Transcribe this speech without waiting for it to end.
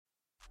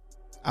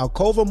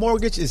Alcova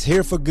Mortgage is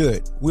here for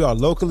good. We are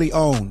locally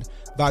owned,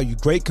 value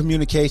great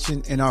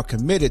communication, and are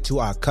committed to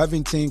our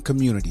Covington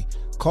community.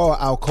 Call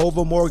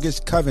Alcova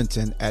Mortgage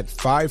Covington at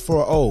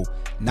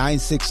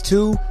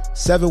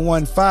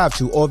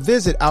 540-962-7152 or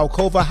visit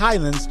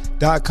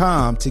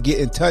alcovahighlands.com to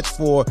get in touch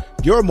for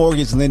your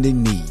mortgage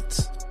lending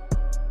needs.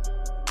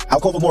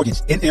 Alcova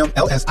Mortgage,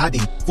 NMLS ID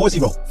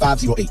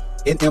 40508.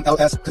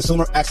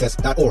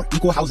 NMLSconsumeraccess.org.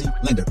 Equal housing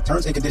lender.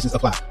 Terms and conditions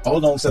apply. All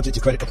loans subject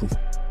to credit approval.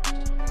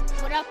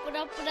 What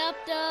up,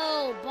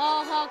 though?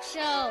 Ball Hawk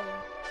Show.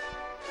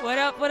 What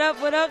up,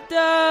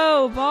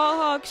 though? Ball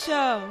Hawk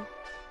Show.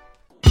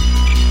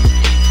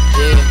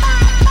 Yeah.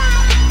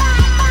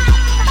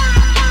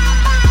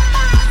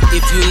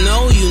 If you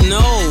know, you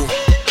know.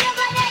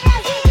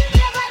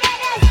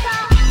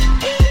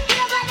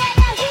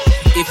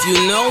 If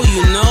you know,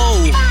 you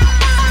know.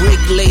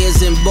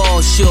 Bricklayers and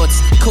ball shorts,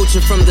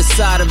 coaching from the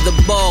side of the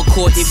ball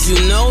court. If you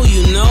know,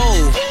 you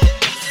know.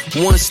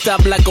 One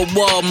stop like a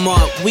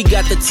Walmart. We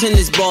got the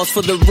tennis balls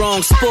for the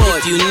wrong sport.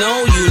 If you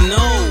know, you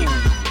know.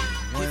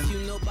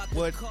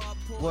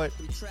 What?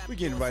 We're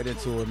getting right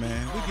into it,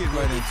 man. Let's get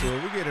right into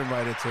it.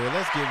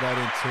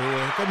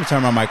 Let me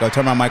turn my mic up.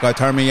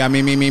 Turn me.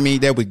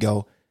 There we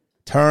go.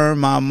 Turn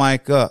my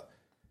mic up.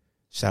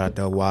 Shout out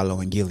to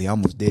Wallow and Gilly. I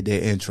almost did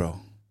their intro.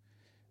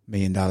 $1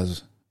 million a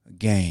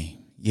game.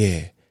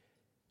 Yeah.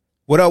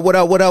 What up,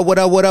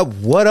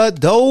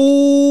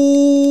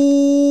 though?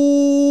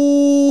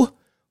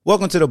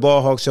 Welcome to the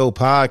Ball Hawk Show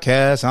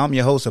podcast. I'm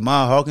your host,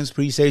 Ahmad Hawkins.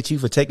 Appreciate you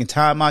for taking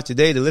time out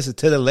today to listen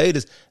to the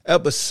latest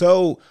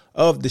episode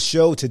of the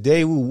show.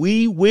 Today,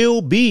 we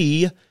will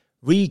be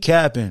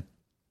recapping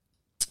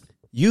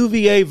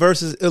UVA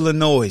versus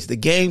Illinois. The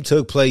game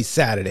took place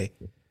Saturday.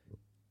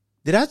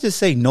 Did I just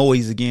say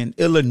noise again?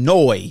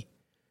 Illinois,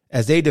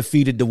 as they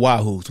defeated the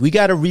Wahoos. We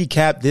got to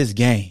recap this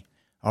game,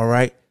 all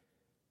right?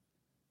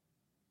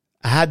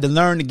 I had to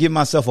learn to give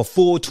myself a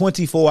full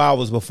 24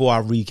 hours before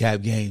I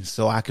recap games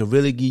so I could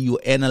really give you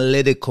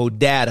analytical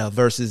data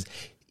versus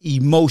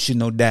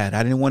emotional data.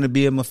 I didn't want to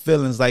be in my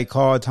feelings like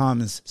Carl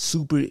Thomas,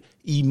 super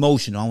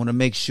emotional. I want to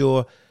make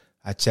sure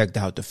I checked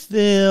out the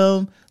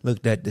film,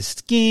 looked at the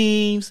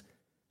schemes.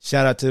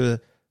 Shout out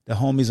to the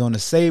homies on the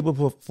Sabre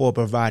for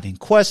providing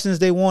questions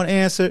they want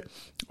answered.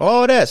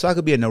 All that so I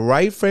could be in the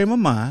right frame of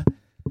mind.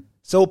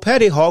 So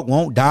Petty Hawk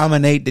won't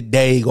dominate the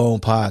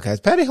daggone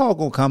podcast. Petty Hawk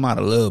gonna come out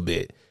a little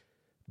bit.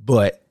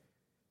 But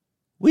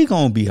we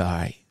going to be all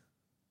right.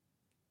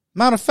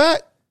 Matter of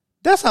fact,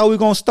 that's how we're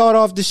going to start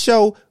off the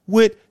show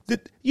with,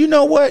 you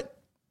know what,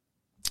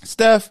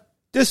 Steph,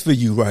 this for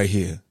you right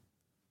here.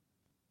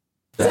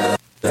 All's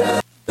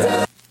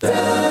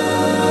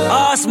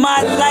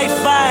my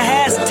life I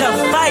has to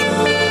fight.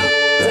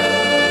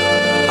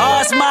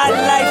 All's my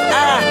life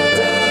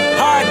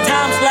hard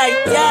times like,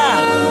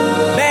 yeah.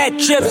 Bad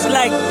trips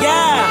like,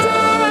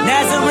 yeah.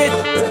 Nazareth,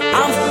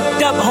 I'm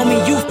f***ed up,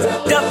 homie, you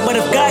f***ed up. But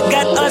if God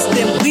got us,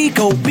 then we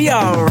gon' be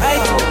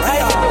alright.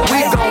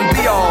 We gon'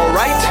 be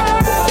alright.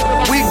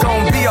 We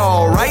gon' be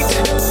alright.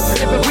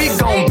 We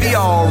gon' be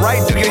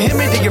alright. Do you hear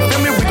me? Do you feel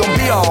me? We gon'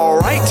 be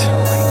alright.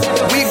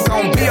 We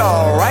gon' be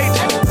alright.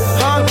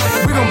 Huh?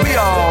 We gon' be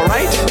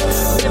alright.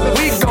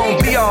 We gon'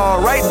 be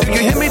alright. Do you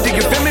hear me? Do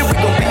you feel me? We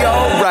gon' be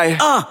alright.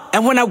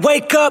 And when I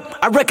wake up,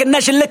 I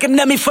recognize you looking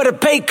at me for the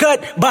pay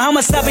cut.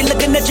 Bahamas, I be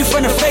looking at you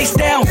from the face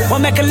down.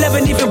 One Mac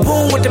 11, even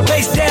boom with the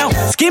bass down.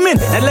 Skimming,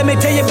 now let me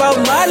tell you about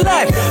my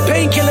life.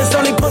 Painkillers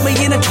only put me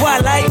in the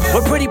twilight.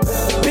 We're pretty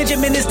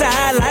Benjamin is the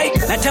highlight.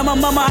 Now tell my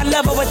mama I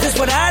love her, but this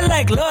what I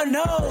like. Lord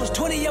knows,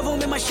 20 of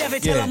them in my Chevy.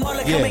 Tell them all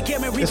to come and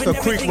get me. It's for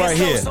Creek right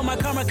here.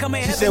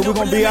 She said we're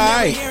going to be all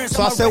right.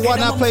 So I said, why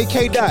not play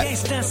K-Dot?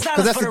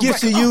 Because that's the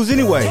gift you use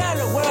anyway.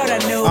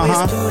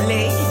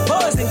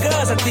 Boys and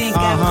girls, I think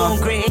I'm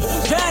going great.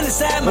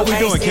 What we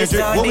doing,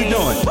 Kendrick? What we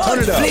doing? Turn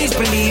it up. Please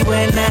believe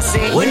when I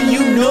say, when you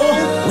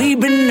know we've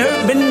been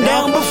hurt, been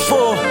down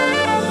before.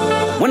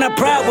 When our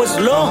pride was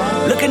low,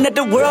 looking at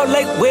the world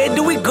like, where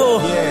do we go?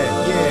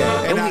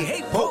 Yeah. And we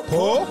hate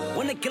poor.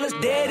 When they kill us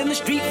dead in the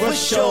street for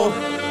sure.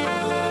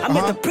 I'm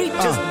at the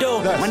preacher's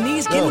door. My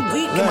knees getting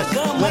weak and my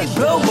gun might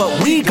blow,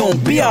 but we gon'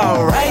 be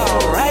alright.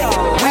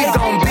 We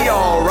gon' be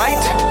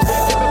alright.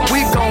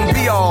 We gon'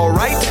 be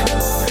alright.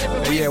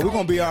 Yeah, we're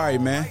going to be all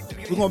right, man.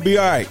 We're going to be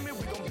all right.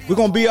 We're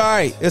going to be all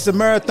right. It's a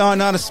marathon,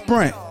 not a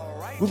sprint.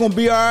 We're going to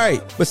be all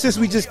right. But since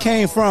we just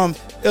came from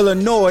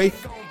Illinois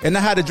and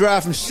I had to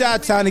drive from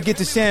Chi-Town to get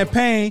to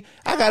Champaign,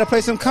 I got to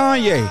play some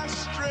Kanye.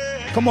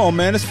 Come on,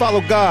 man. Let's follow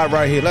God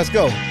right here. Let's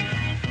go.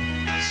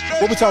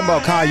 What we talking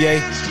about,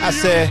 Kanye? I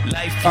said,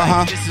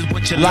 This is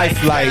what your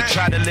life like.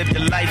 Try to live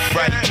your life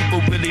right.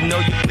 People really know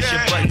you push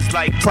your buttons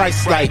like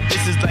Price right. like.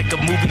 This is like a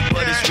movie,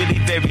 but it's really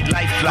very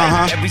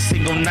lifelike. Every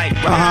single night,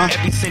 right?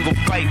 Every single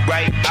fight,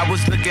 right? I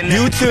was looking at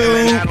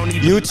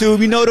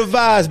YouTube, you know the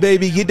vibes,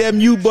 baby. Get that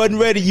mute button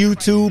ready,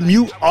 YouTube.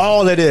 Mute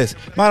all of this.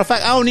 Matter of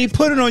fact, I don't even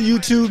put it on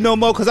YouTube no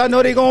more because I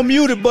know they gonna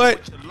mute it, but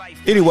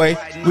Anyway,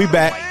 we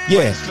back.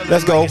 Yeah,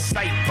 let's go.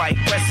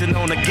 Pressing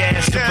on the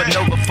gas,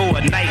 supernova for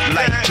a night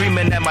light.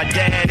 Dreaming at my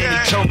dad, and he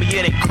told me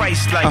it ain't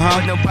Christ-like.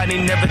 But nobody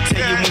never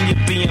tell you when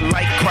you're being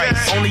like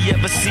Christ. Only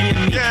ever seeing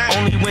me,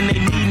 only when they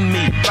need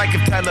me. Like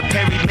if Tyler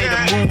Perry made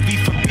a movie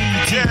for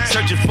BT,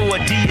 searching for a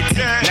deity.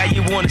 Now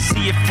you wanna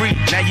see it free.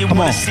 Now you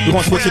wanna see it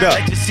free. Switch it up.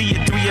 Let you see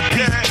it 3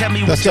 apiece. Tell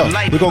me Let's what go. you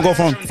like. We're gonna go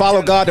from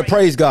follow God to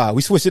praise God.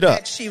 We switch it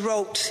up. She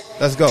wrote,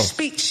 Let's go.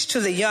 Speech to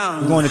the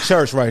young. We're going to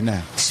church right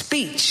now.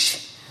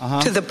 Speech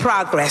to the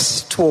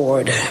progress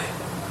toward.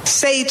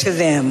 Say to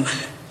them,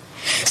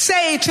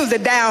 say to the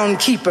down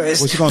keepers,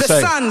 What you gonna the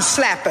say? sun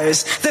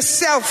slappers, the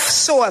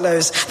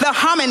self-soilers, the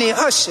harmony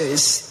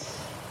ushers.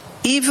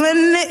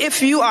 Even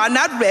if you are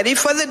not ready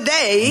for the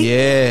day,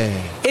 Yeah.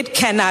 it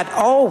cannot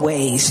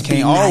always be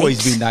Can't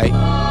always be night.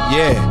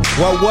 Yeah.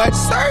 What?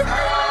 Sir,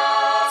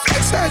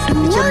 flex out the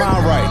Get your word.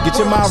 mind right. Get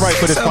your mind right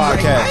for this Say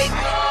something podcast.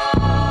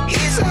 right.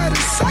 He's out of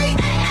sight.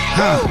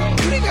 Oh,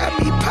 they got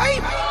me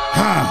pipe.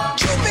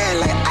 You man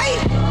like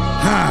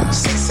aight.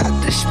 Six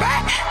out the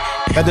spot.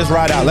 Let this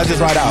ride out. Let this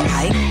ride out.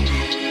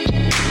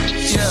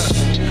 Yeah,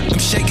 I'm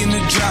shaking the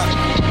drop.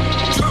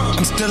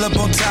 I'm still up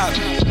on top.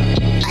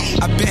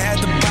 I've been had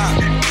the bop.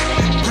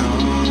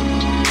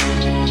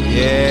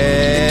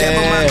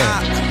 Yeah.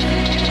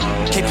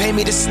 Can't pay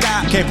me to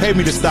stop. Can't pay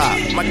me to stop.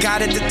 My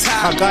God at the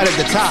top. I got at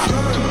the top.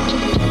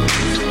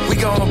 We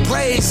gon'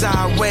 praise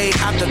our way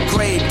out the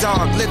grave,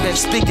 dog. Living,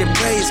 speaking,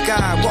 praise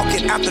God.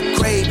 Walking out the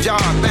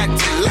graveyard, back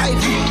to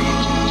life.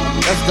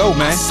 Let's go,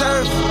 man. I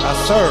serve.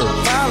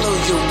 Follow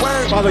your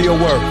word. Follow your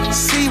word.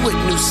 See with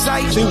new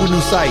sight. See with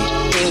new sight.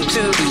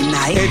 Into the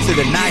night. Into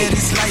the Yeah, night.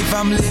 this life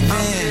I'm living.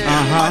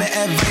 All the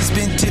advice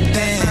been tipped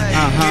in.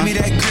 Give me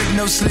that grip,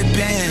 no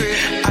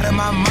slipping. Out of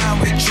my mind,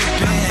 we're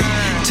tripping.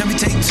 Tell me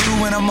take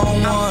 2 when I'm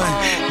on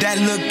 1. That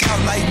look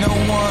out like no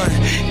one.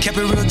 Kept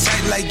it real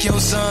tight like your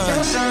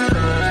son.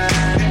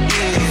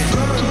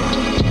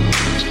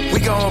 We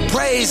gon'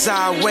 praise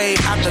our way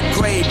out the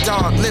grave,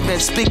 dog. Living,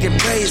 speaking,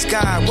 praise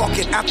God.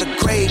 Walking out the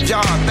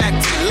graveyard, back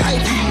to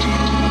life.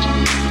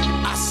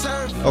 I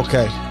serve.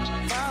 Okay.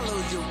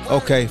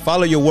 Okay.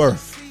 Follow your word.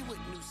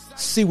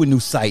 See with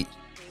new sight.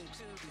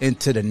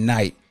 Into the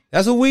night.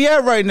 That's where we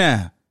at right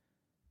now.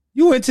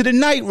 You into the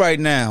night right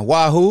now,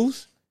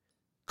 Wahoos.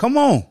 Come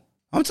on.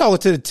 I'm talking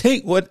to the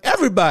tink with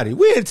everybody.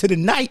 We into the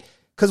night.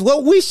 Because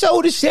what we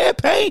show the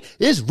champagne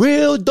is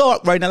real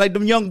dark right now. Like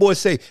them young boys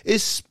say,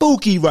 it's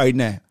spooky right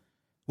now.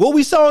 What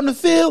we saw on the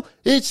field,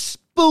 it's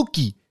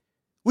spooky.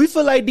 We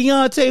feel like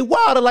Deontay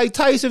Wilder, like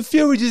Tyson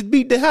Fury just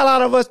beat the hell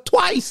out of us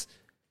twice.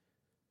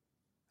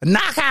 A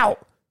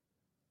knockout.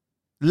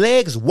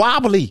 Legs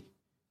wobbly.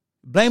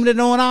 Blaming it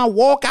on our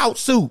walkout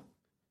suit.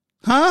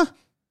 Huh?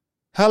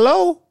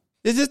 Hello?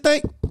 Is this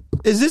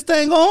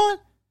thing on?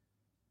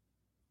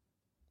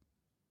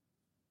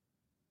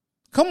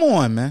 Come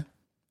on, man.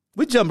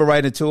 We jumping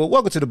right into it.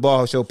 Welcome to the Ball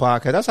Hawk Show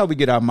podcast. That's how we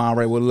get our mind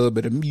right with a little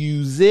bit of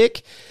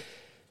music.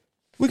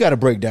 We got to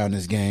break down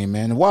this game,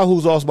 man. The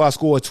Wahoos lost by a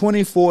score of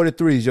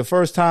 24-3. It's your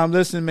first time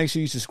listening. Make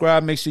sure you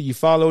subscribe. Make sure you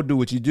follow. Do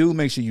what you do.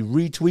 Make sure you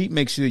retweet.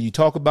 Make sure you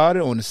talk about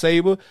it on the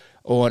Saber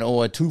or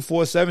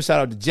 247. Shout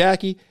out to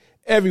Jackie.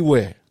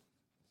 Everywhere.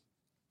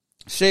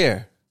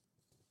 Share.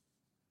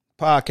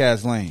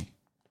 Podcast lane.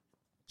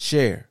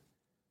 Share.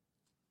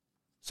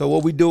 So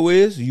what we do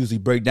is we usually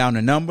break down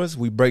the numbers.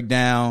 We break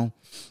down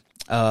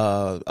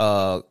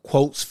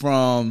quotes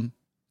from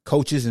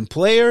coaches and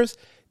players.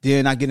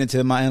 Then I get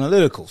into my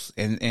analyticals,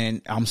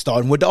 and I'm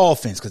starting with the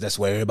offense because that's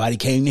what everybody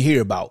came to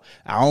hear about.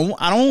 I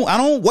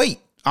don't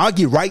wait. I'll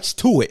get right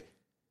to it.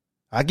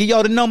 I give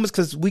y'all the numbers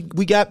because we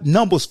got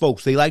numbers,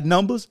 folks. They like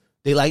numbers.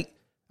 They like.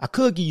 I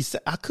could give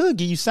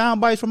you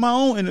sound bites from my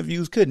own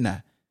interviews, couldn't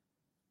I?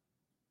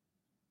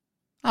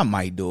 I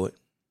might do it.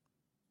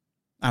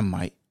 I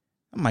might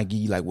give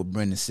you like what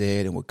Brendan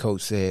said and what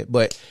Coach said.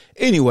 But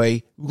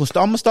anyway, I'm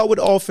gonna start with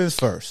the offense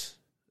first.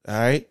 All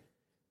right.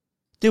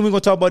 Then we're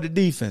going to talk about the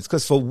defense.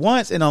 Because for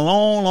once in a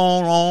long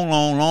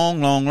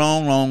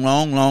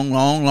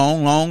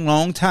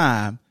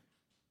time,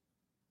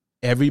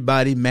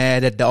 everybody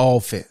mad at the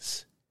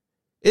offense.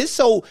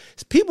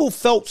 People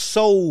felt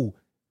so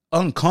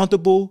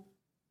uncomfortable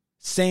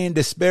saying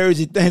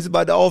disparaging things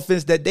about the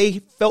offense that they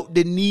felt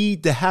the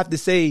need to have to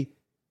say,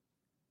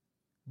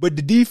 but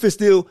the defense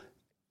still,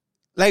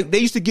 like they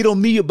used to get on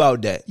me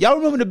about that. Y'all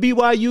remember the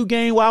BYU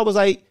game where I was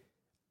like,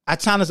 I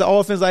challenged the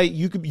offense like,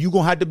 you going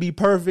to have to be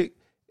perfect.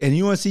 And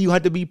UNC, you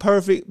had to be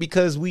perfect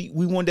because we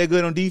weren't that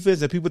good on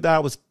defense and people thought I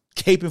was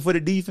caping for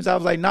the defense. I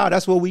was like, nah,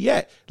 that's where we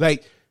at.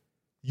 Like,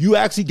 you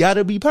actually got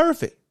to be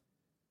perfect.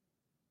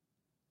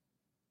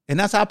 And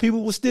that's how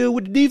people were still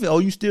with the defense. Oh,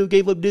 you still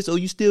gave up this. Oh,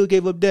 you still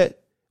gave up that.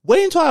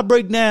 Wait until I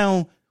break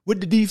down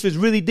what the defense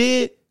really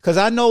did, because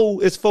I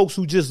know it's folks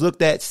who just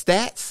looked at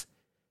stats.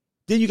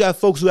 Then you got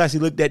folks who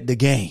actually looked at the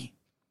game.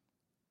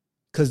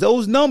 Because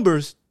those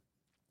numbers,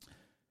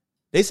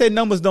 they say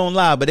numbers don't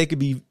lie, but they could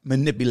be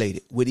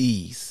manipulated with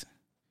ease.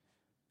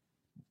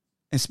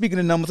 And speaking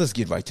of numbers, let's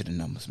get right to the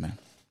numbers, man.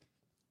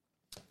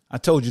 I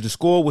told you the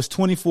score was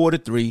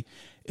 24-3,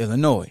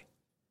 Illinois.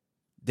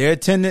 Their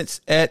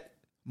attendance at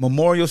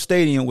Memorial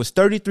Stadium was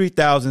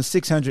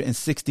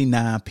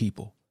 33,669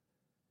 people.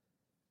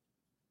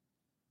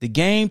 The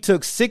game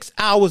took 6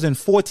 hours and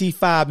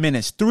 45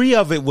 minutes. 3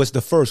 of it was the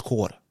first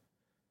quarter.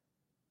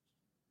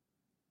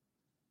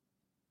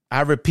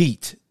 I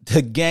repeat,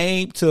 the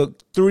game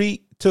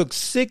took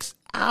 6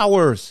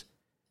 hours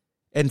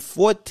and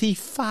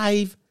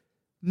 45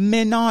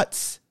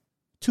 minutes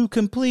to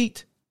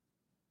complete.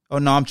 Oh,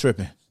 no, I'm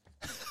tripping.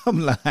 I'm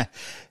lying.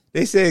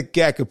 They said it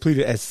got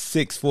completed at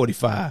 6:45.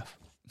 I'm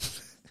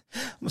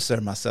going to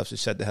serve myself to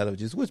shut the hell up.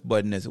 Just which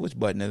button is it? Which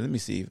button is it? Let me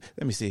see.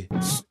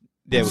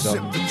 There we go.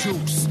 Sip the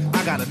juice.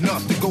 I got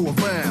enough to go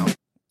around.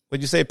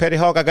 What'd you say, Petty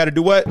Hawk? I got to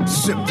do what?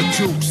 Sip the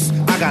juice.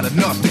 I got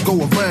enough to go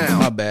around.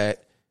 My bad.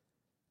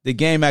 The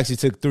game actually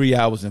took 3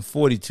 hours and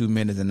 42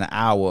 minutes, and the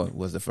hour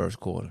was the first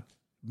quarter.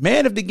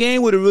 Man, if the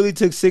game would have really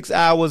took 6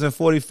 hours and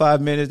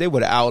 45 minutes, they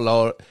would have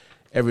outlawed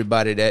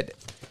everybody that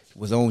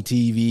was on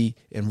TV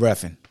and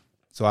reffing.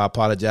 So I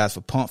apologize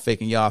for pump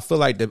faking y'all. I feel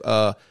like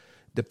the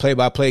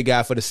play-by-play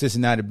guy for the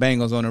Cincinnati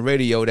Bengals on the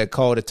radio that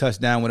called a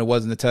touchdown when it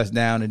wasn't a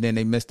touchdown, and then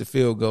they missed the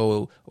field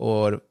goal.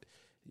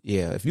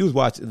 If you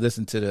was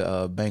listen to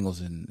the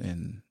Bengals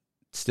and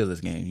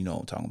Steelers game, you know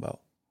what I'm talking about.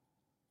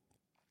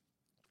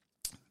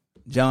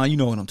 John, you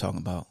know what I'm talking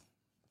about.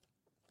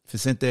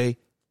 Vicente,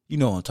 you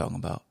know what I'm talking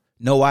about.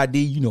 No ID,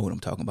 you know what I'm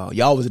talking about.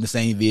 Y'all was in the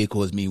same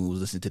vehicle as me when we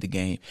was listening to the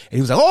game. And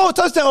he was like, oh,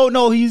 touchdown. Oh,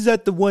 no, he's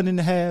at the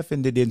 1.5,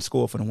 and they didn't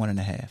score for the 1.5.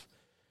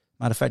 Matter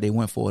of fact, they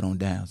went for it on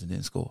downs and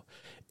didn't score.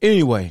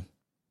 Anyway,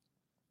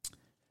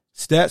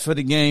 stats for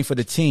the game for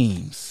the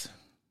teams.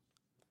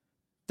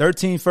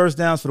 13 first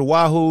downs for the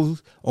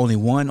Wahoos, only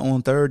 1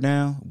 on third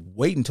down.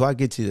 Wait until I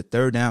get to the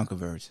third down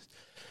conversions.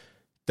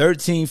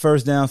 13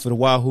 first downs for the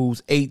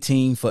Wahoos,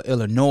 18 for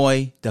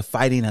Illinois, the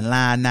Fighting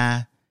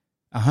Illini.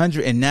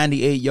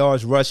 198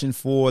 yards rushing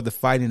for the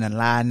Fighting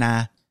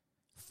Illini.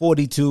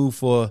 42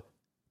 for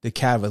the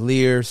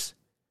Cavaliers.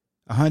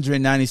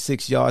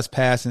 196 yards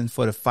passing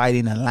for the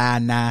Fighting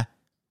Illini.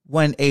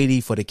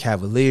 180 for the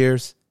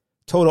Cavaliers.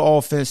 Total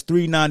offense,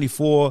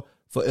 394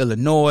 for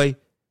Illinois.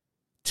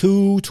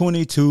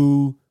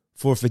 222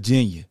 for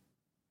Virginia.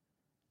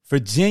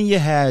 Virginia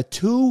had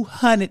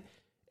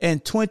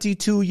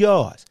 222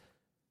 yards.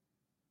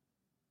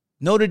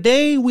 Notre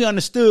Dame, we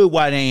understood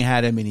why they ain't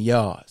had that many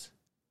yards.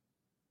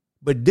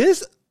 But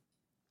this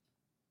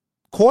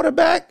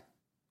quarterback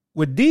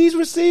with these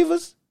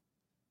receivers,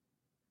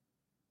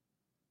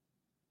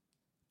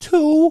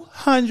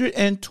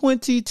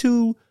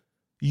 222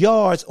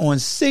 yards on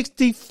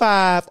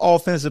 65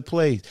 offensive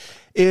plays.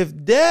 If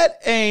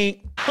that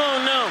ain't...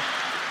 Oh, no.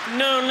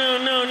 No, no,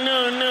 no,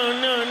 no, no,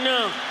 no,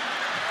 no.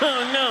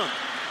 Oh, no.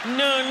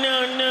 No,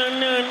 no, no,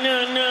 no,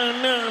 no,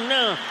 no, no,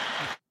 no.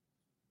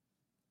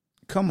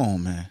 Come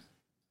on, man.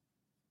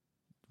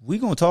 We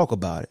gonna talk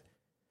about it.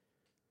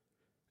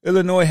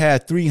 Illinois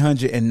had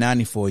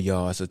 394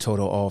 yards of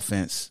total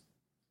offense.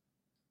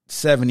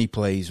 70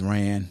 plays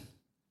ran.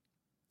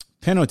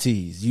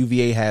 Penalties.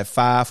 UVA had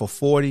 5 for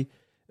 40.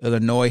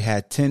 Illinois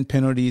had 10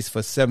 penalties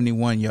for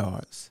 71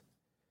 yards.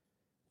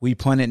 We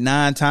punted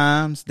 9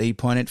 times. They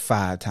punted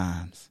 5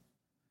 times.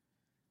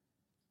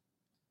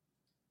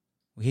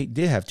 We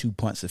did have 2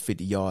 punts of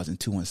 50 yards and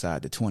 2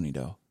 inside the 20,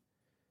 though.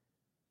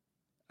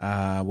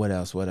 What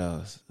else? La,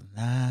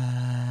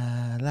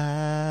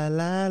 la,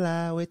 la,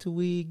 la. Wait till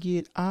we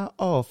get our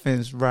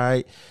offense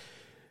right.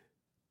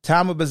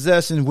 Time of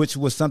possession, which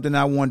was something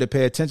I wanted to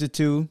pay attention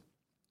to.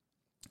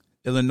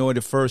 Illinois,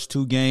 the first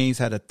 2 games,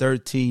 had a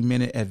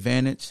 13-minute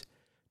advantage.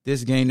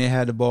 This game, they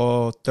had the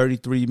ball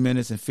 33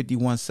 minutes and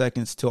 51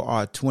 seconds to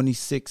our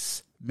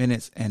 26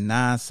 minutes and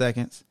 9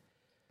 seconds.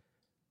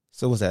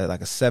 So was that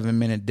like a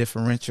 7-minute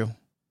differential?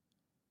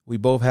 We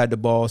both had the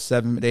ball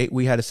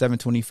we had a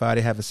 7:25,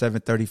 they have a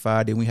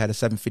 7:35, then we had a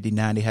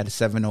 7:59, they had a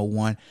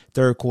 7:01.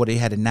 Third quarter, they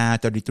had a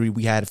 9:33,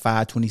 we had a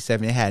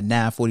 5:27, they had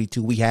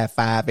 9:42, we had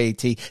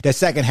 5:18. The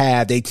second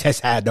half, they just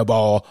had the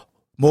ball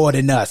more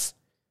than us.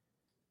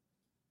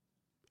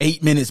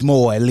 8 minutes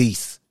more at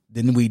least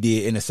than we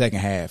did in the second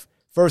half.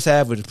 First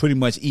half was pretty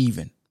much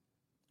even.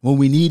 When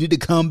we needed to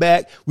come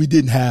back, we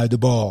didn't have the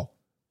ball.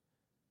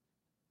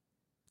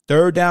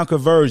 Third down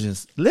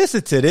conversions.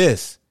 Listen to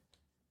this.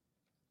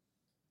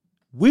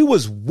 We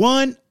was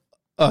 1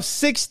 of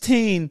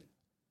 16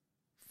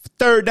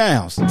 third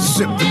downs.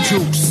 Sip the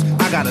juice.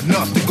 I got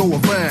enough to go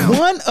around.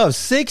 1 of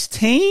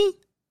 16?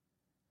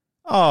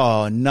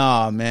 Oh,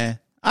 nah, man.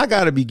 I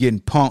got to be getting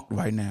punked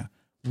right now.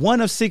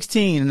 1 of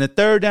 16. And the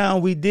third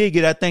down we did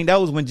get, I think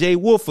that was when Jay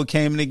Wolfer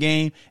came in the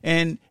game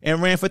and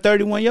ran for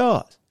 31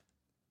 yards.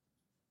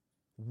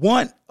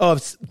 1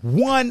 of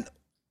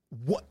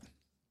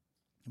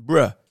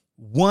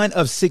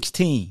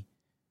 16.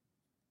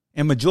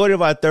 And majority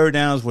of our third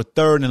downs were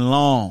third and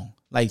long,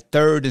 like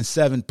 3rd and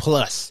 7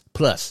 plus.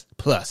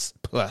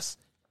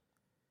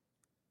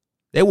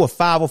 They were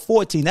 5 of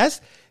 14.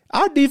 That's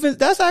our defense.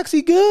 That's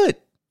actually good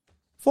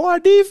for our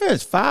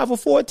defense. 5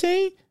 of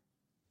 14.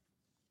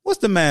 What's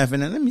the math in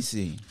that? Let me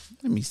see.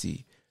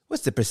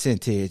 What's the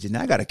percentage? And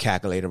I got a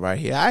calculator right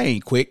here. I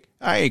ain't quick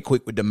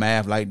with the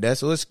math like that,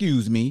 so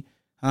excuse me.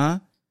 Huh?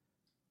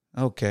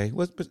 Okay.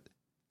 What's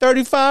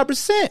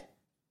 35%?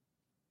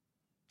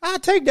 I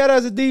take that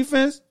as a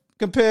defense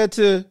compared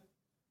to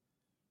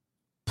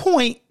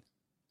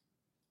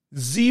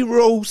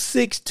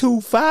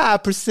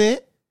 0.0625%.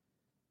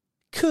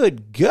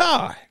 Good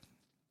God.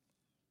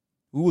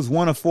 We was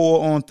 1 of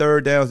 4 on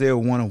third downs. They were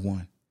 1 of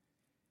 1.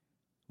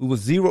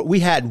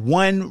 We had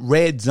one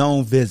red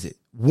zone visit.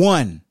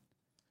 One.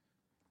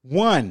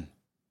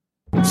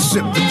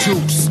 Sip the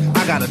juice.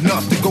 I got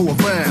enough to go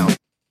around.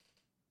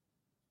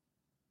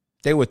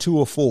 They were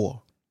 2 of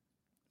 4.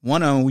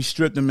 One of them, we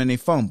stripped them and they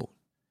fumbled.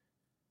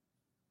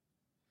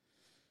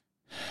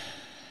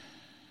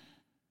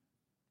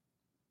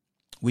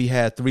 We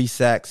had 3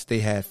 sacks. They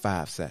had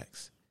 5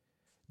 sacks.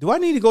 Do I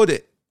need to go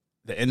to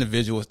the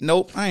individuals?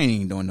 Nope. I ain't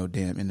even doing no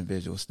damn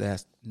individual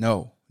stats.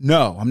 No,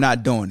 I'm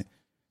not doing it.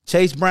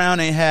 Chase Brown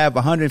ain't have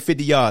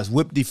 150 yards.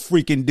 Whip the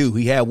freaking do.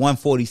 He had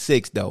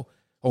 146 though.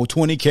 On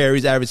 20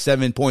 carries, averaged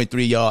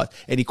 7.3 yards.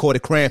 And he caught a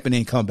cramp and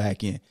then come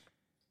back in.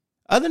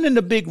 Other than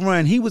the big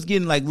run, he was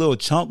getting like little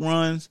chunk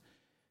runs.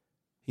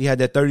 He had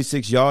that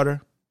 36-yarder.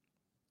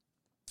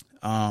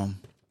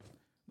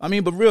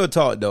 But real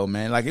talk though,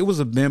 man. Like it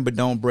was a bend but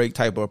don't break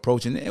type of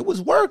approach. And it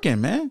was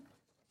working, man.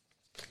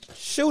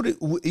 Shoot it.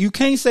 You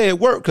can't say it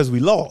worked because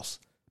we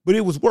lost. But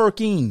it was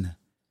working.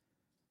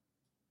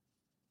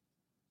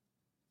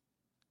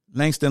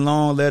 Langston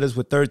Long led us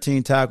with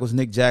 13 tackles.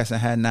 Nick Jackson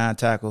had 9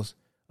 tackles,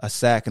 a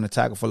sack, and a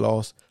tackle for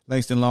loss.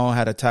 Langston Long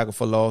had a tackle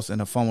for loss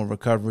and a fumble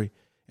recovery.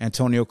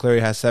 Antonio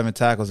Clary had 7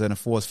 tackles and a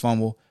forced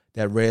fumble,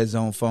 that red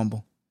zone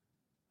fumble.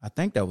 I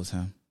think that was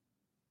him.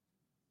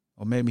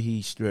 Or maybe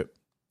he stripped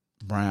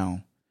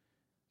Brown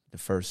the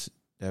first,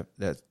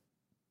 that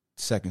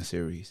second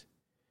series.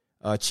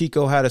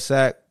 Chico had a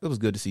sack. It was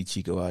good to see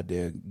Chico out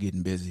there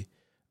getting busy.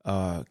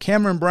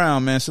 Cameron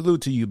Brown, man,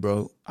 salute to you,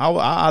 bro.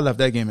 I left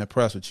that game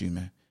impressed with you,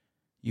 man.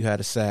 You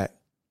had a sack.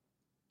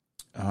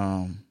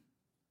 My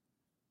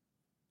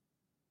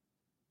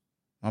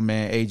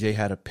man AJ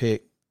had a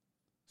pick,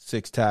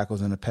 6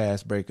 tackles and a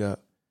pass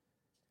breakup.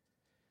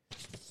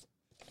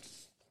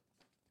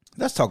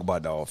 Let's talk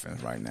about the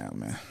offense right now,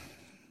 man.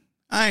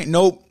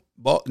 Nope,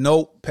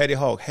 Petty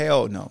Hawk.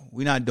 Hell no.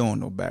 We're not doing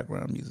no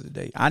background music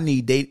today. I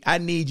need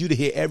you to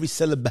hear every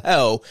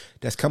syllable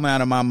that's coming out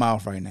of my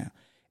mouth right now.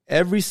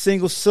 Every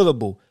single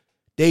syllable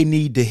they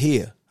need to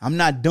hear. I'm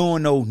not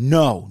doing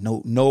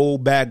no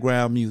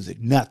background music.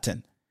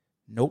 Nothing.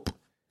 Nope.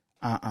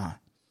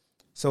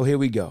 So here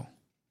we go.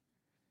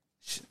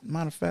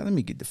 Matter of fact, let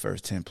me get the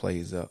first 10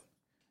 plays up.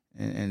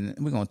 And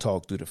we're going to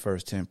talk through the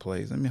first 10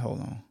 plays. Let me hold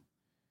on.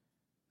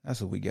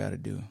 That's what we got to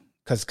do.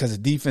 Because the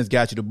defense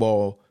got you the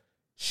ball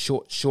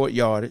short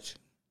yardage.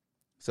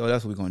 So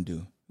that's what we're going to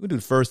do. We'll do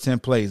the first 10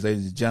 plays,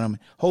 ladies and gentlemen.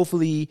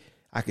 Hopefully,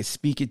 I can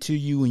speak it to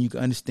you and you can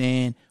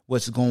understand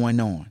what's going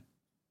on.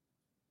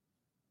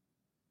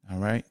 All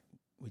right?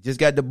 We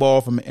just got the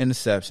ball from an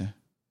interception.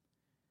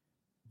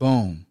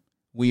 Boom.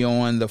 We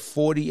on their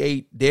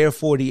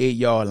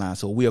 48-yard line.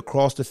 So we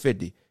across the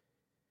 50.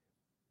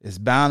 It's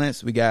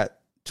balanced. We got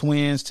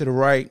twins to the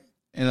right.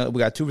 And we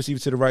got 2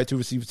 receivers to the right, 2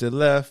 receivers to the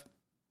left.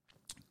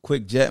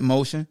 Quick jet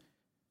motion.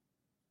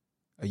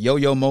 A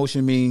yo-yo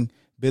motion meaning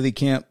Billy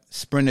Kemp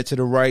sprinted to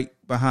the right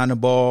behind the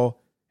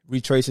ball,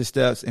 retraced his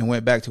steps, and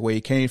went back to where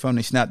he came from.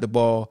 They snapped the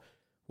ball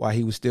while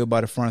he was still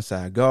by the front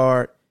side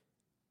guard,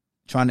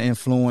 trying to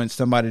influence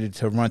somebody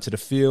to run to the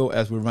field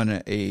as we're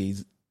running a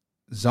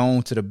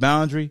zone to the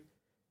boundary.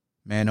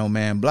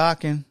 Man-oh-man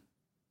blocking.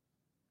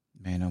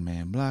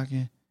 Man-oh-man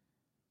blocking.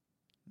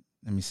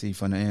 Let me see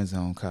from the end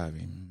zone,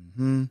 Covey.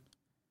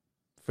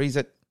 Freeze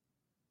it.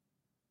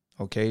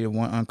 Okay, the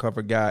one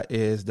uncovered guy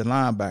is the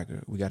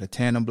linebacker. We got a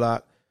tandem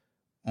block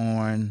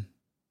on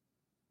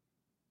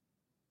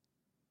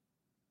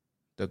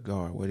the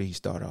guard. Where did he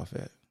start off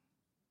at?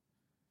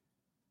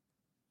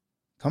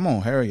 Come on,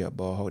 hurry up,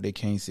 ball. They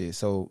can't see it.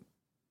 So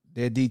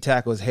their D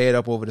tackle is head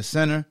up over the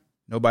center.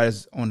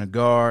 Nobody's on the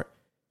guard.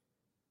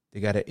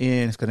 They got an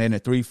end because they're in a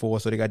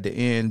 3-4, so they got the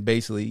end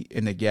basically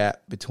in the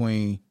gap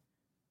between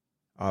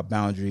our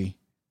boundary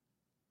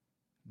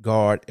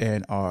guard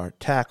and our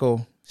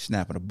tackle.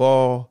 Snapping the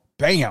ball.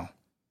 Bam!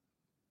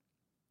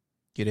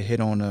 Get a hit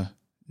on the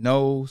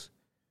nose.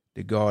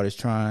 The guard is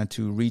trying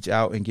to reach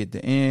out and get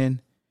the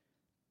end.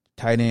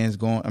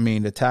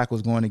 The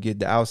tackle's going to get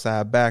the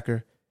outside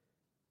backer.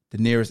 The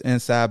nearest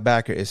inside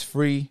backer is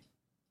free.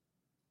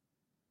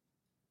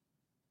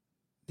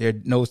 Their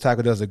nose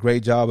tackle does a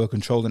great job of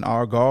controlling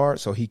our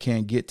guard, so he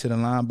can't get to the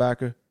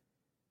linebacker.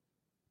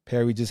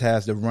 Perry just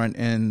has to run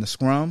in the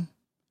scrum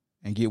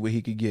and get what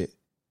he could get.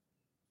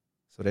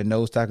 So that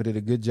nose tackle did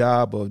a good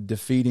job of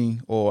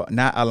defeating or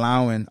not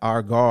allowing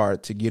our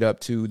guard to get up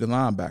to the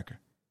linebacker.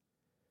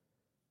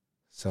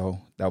 So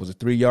that was a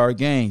 3-yard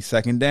gain,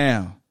 second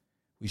down.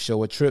 We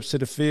show a trips to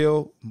the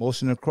field,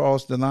 motion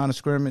across the line of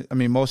scrimmage.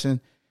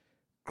 Motion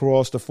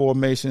across the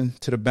formation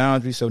to the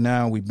boundary. So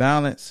now we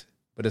balance,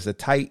 but it's a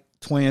tight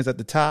twins at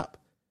the top.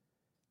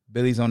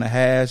 Billy's on the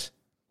hash.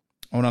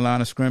 On the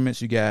line of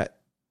scrimmage, you got,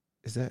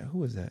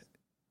 who is that?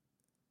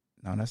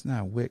 No, that's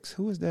not Wicks.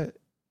 Who is that?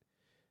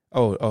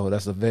 Oh,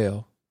 that's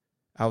Lavelle.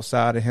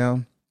 Outside of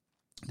him,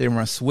 they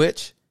run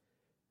switch,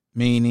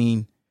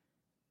 meaning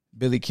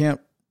Billy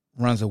Kemp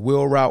runs a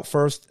wheel route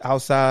first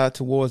outside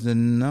towards the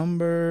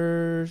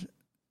numbers.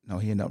 No,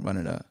 he ended up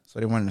running up. So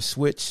they run a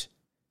switch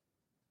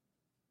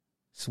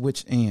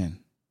in.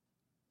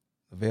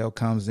 Lavelle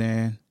comes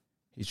in.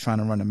 He's trying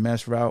to run a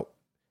mesh route.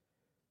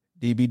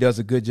 DB does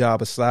a good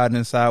job of sliding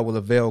inside with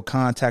Lavelle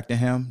contacting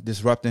him,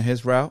 disrupting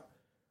his route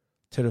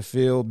to the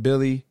field.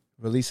 Billy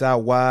release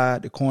out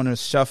wide. The corner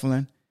is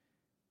shuffling,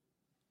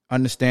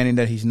 understanding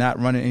that he's not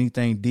running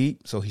anything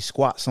deep, so he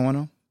squats on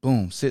him.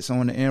 Boom, sits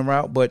on the end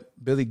route, but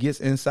Billy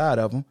gets inside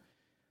of him.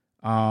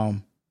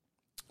 On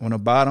the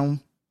bottom,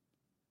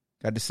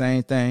 got the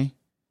same thing,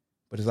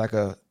 but it's like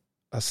a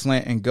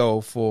slant and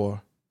go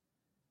for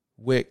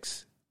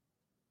Wicks.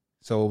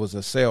 So it was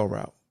a sail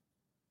route.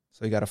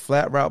 So you got a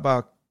flat route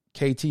by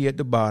KT at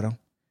the bottom.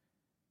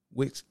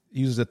 Wicks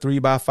uses a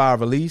 3x5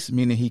 release,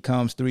 meaning he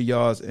comes 3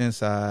 yards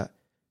inside,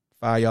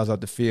 5 yards off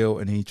the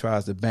field, and he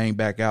tries to bang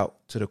back out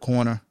to the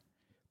corner.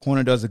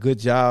 Corner does a good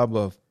job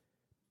of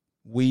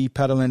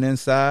pedaling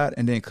inside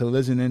and then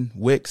collisioning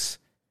Wicks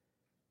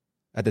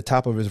at the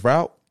top of his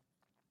route.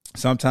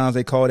 Sometimes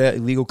they call that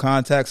illegal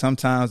contact.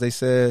 Sometimes they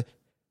said,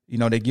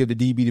 they give the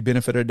DB the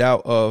benefit of the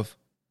doubt of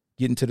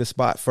getting to the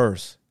spot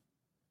first.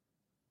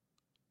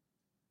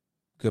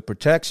 Good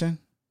protection.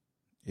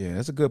 Yeah,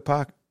 that's a good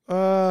pocket.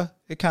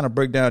 It kind of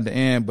break down at the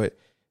end, but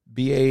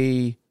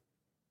BA,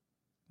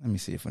 let me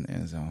see it from the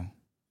end zone.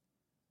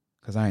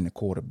 Because I ain't a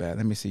quarterback.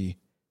 Let me see.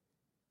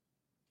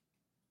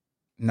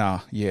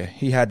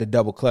 He had to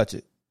double clutch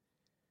it.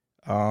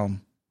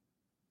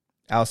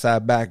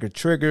 Outside backer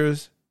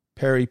triggers.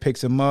 Perry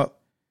picks him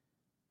up.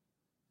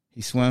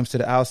 He swims to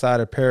the outside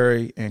of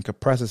Perry and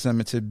compresses him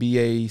into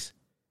BA's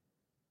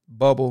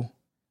bubble.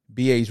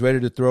 BA's ready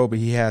to throw, but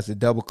he has the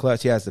double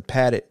clutch. He has to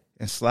pat it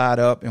and slide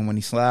up. And when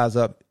he slides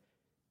up,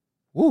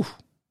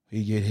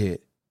 he get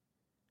hit.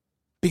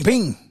 Bing,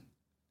 bing.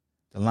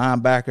 The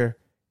linebacker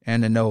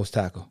and the nose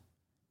tackle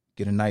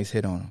get a nice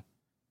hit on him.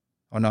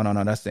 Oh,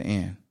 no, that's the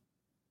end.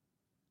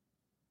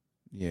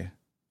 Yeah,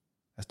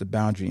 that's the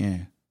boundary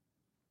end.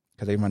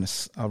 Because they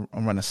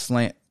run a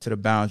slant to the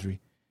boundary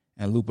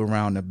and loop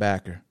around the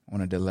backer on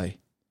a delay.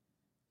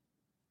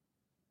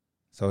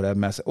 So that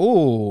mess.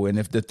 Oh, and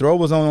if the throw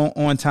was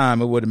on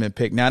time, it would have been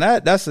picked. Now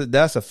that's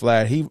a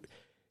flag.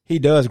 He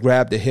does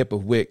grab the hip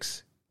of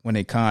Wicks when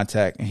they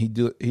contact, and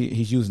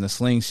he's using a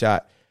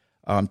slingshot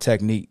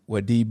technique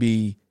where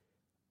DB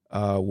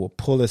will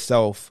pull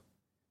himself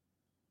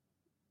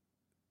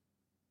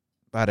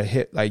by the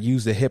hip, like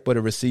use the hip of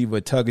the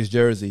receiver, tug his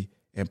jersey,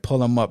 and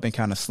pull him up and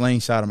kind of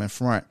slingshot him in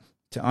front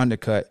to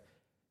undercut.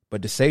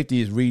 But the safety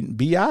is reading.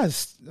 BA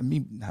is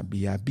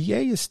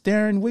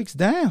staring Wicks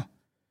down.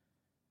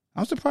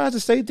 I'm surprised the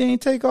safety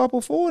didn't take off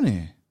before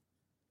then.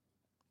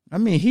 I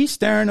mean, he's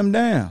staring him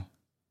down.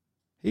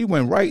 He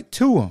went right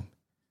to him.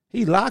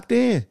 He locked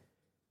in.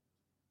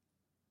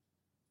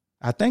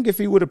 I think if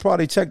he would have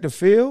probably checked the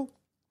field,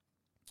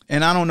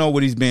 and I don't know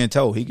what he's being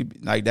told. He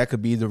could that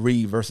could be the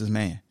read versus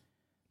man.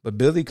 But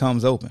Billy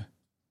comes open.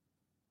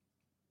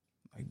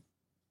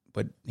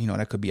 But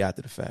that could be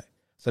after the fact.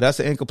 So that's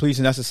an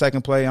incompletion. That's the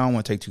second play. I don't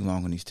want to take too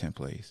long on these 10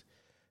 plays.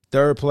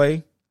 Third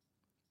play,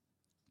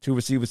 2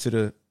 receivers to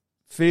the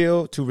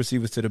field, 2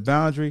 receivers to the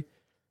boundary,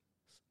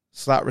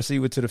 slot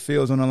receiver to the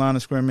fields on the line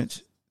of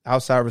scrimmage,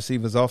 outside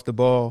receivers off the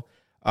ball.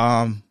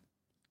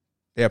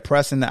 They're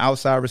pressing the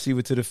outside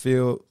receiver to the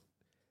field,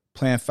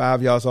 playing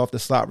 5 yards off the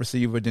slot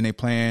receiver. Then they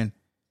playing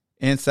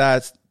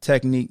inside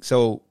technique.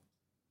 So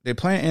they're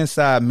playing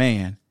inside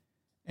man,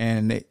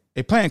 and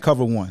they playing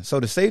cover 1. So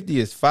the safety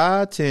is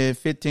 5, 10,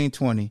 15,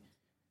 20,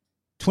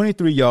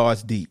 23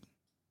 yards deep.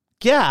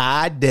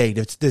 God dang,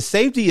 the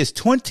safety is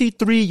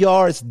 23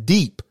 yards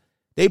deep.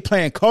 They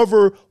playing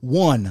cover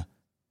 1.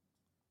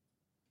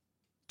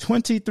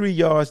 23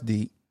 yards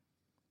deep.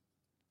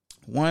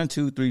 1,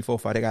 2, 3, 4,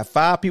 5. They got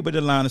 5 people at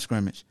the line of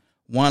scrimmage.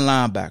 1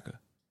 linebacker.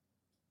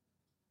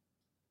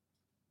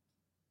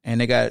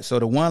 And so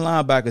the 1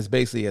 linebacker is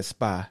basically a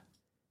spy.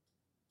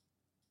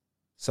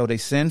 So they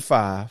send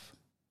 5.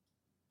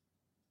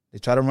 They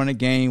try to run a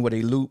game where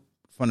they loop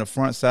from the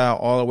front side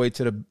all the way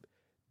to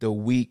the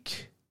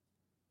weak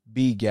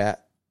B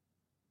gap.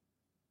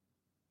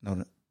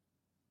 No,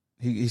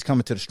 he's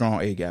coming to the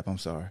strong A gap. I'm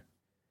sorry.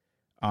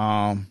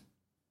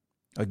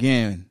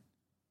 Again,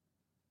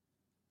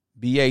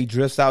 BA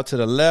drifts out to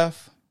the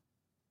left.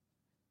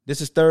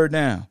 This is 3rd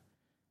down.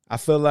 I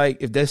feel like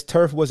if this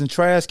turf wasn't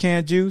trash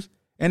can juice,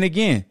 and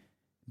again,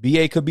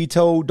 BA could be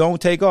told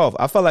don't take off.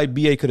 I felt like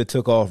BA could have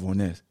took off on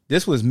this.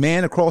 This was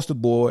man across the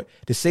board.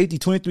 The safety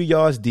 23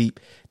 yards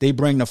deep. They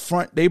bring the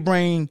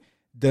field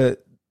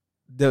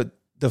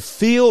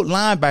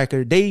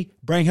linebacker. They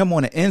bring him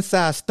on an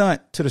inside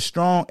stunt to the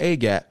strong A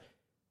gap.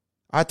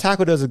 Our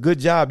tackle does a good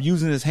job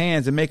using his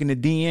hands and making the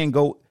DN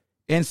go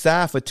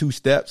inside for 2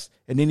 steps,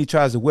 and then he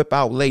tries to whip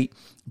out late.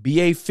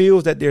 BA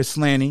feels that they're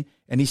slanting,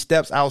 and he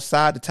steps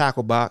outside the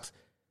tackle box,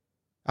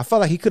 I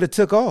felt like he could have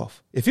took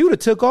off. If he would have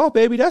took off,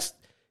 baby,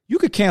 you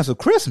could cancel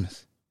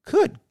Christmas.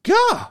 Good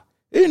God.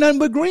 It ain't nothing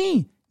but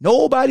green.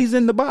 Nobody's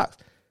in the box.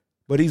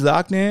 But he's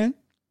locked in,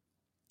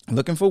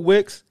 looking for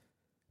Wicks.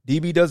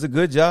 DB does a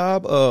good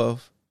job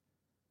of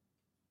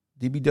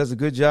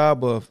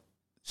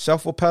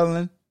shuffle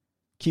pedaling,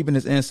 keeping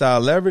his inside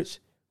leverage.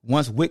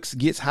 Once Wicks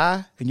gets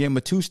high and give him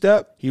a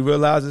two-step, he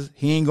realizes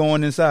he ain't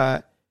going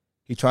inside.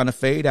 He's trying to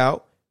fade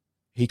out.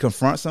 He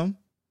confronts him,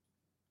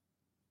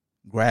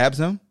 grabs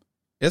him.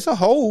 It's a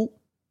hold.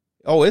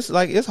 Oh, it's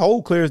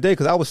hold clear as day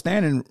because I was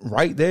standing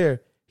right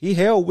there. He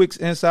held Wicks'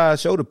 inside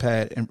shoulder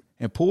pad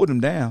and pulled him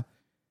down,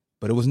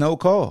 but it was no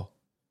call.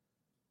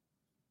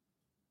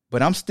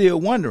 But I'm still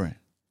wondering,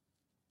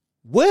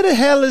 where the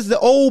hell is the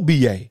old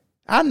BA?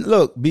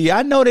 Look, B,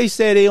 I know they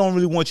say they don't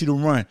really want you to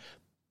run,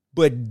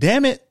 but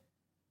damn it,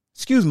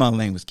 excuse my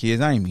language,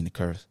 kids. I ain't mean to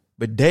curse,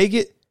 but dang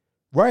it,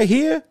 right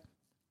here,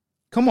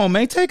 come on,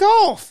 man, take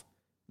off.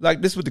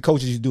 Like this is what the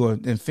coaches do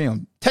in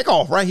film. Take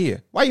off right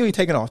here. Why you ain't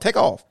taking off? Take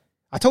off.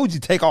 I told you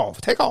to take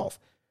off. Take off.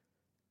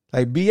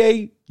 Like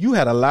BA, you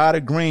had a lot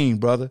of green,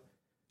 brother.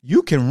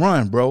 You can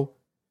run, bro.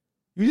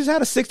 You just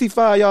had a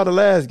 65-yarder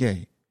last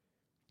game.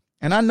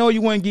 And I know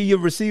you want to give your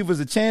receivers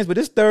a chance, but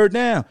it's third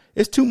down.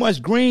 It's too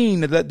much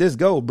green to let this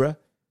go, bruh.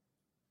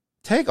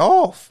 Take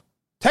off.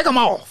 Take them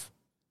off.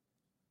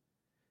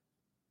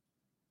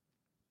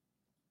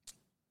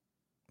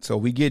 So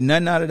we get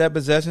nothing out of that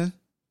possession.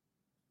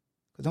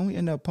 Because don't we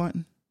end up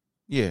punting?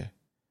 Yeah.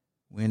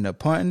 We end up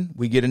punting.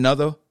 We get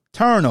another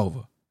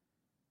turnover.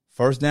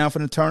 First down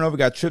from the turnover.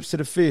 Got trips to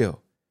the field.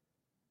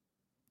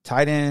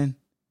 Tight end.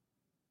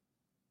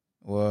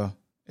 Well,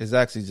 it's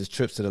actually just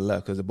trips to the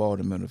left because the ball in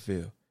the middle of the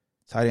field.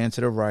 Tight end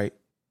to the right.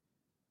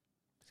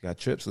 He's got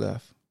trips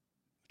left.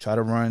 Try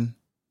to run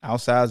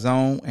outside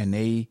zone, and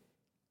they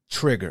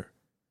trigger.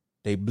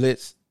 They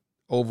blitz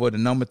over the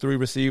number 3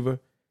 receiver.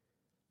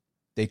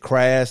 They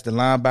crash the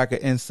linebacker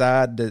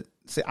inside.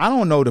 I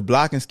don't know the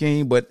blocking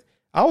scheme, but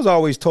I was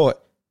always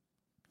taught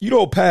you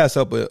don't pass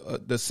up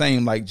the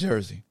same like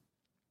jersey.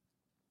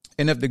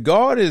 And if the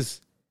guard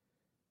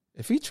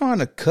if he's trying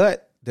to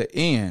cut the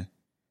end,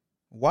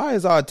 why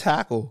is our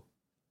tackle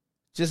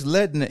just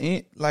letting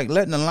the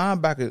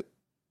linebacker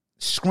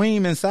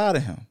scream inside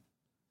of him?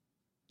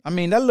 I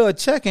mean, that little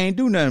check ain't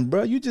do nothing,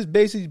 bro. You just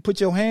basically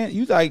put your hand,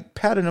 you like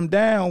patting him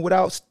down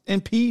without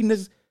impeding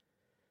his.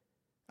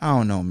 I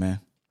don't know, man.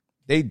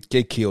 They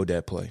killed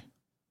that play.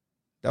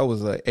 That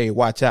was hey,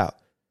 watch out.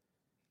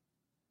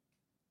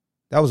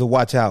 That was a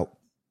watch out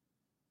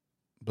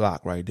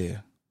block right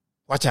there.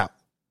 Watch out.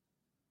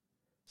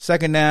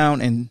 Second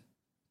down and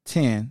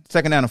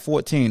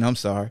 14, I'm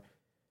sorry.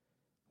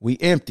 We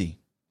empty.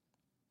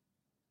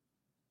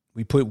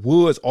 We put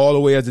Woods all the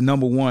way as the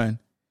number 1.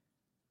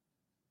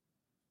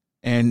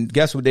 And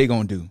guess what they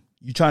going to do?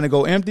 You trying to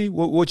go empty?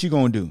 What you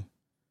going to do?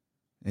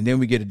 And then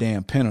we get a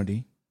damn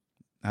penalty.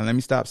 Now let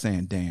me stop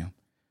saying damn.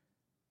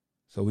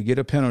 So we get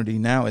a penalty.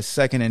 Now it's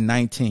 2nd and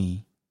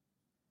 19.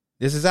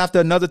 This is after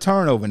another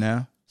turnover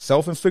now.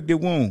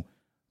 Self-inflicted wound.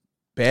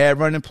 Bad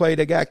running play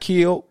that got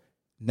killed.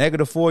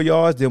 -4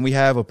 yards. Then we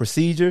have a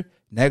procedure.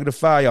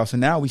 -5 yards. So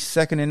now we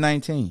 2nd and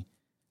 19.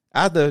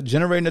 After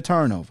generating a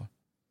turnover.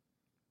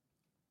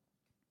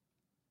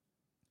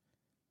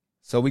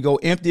 So we go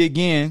empty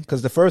again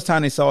because the first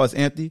time they saw us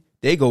empty,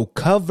 they go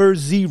cover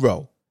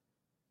 0.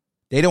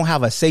 They don't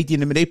have a safety in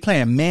them. They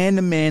playing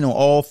man-to-man on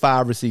all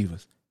 5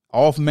 receivers.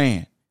 Off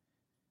man.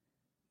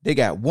 They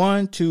got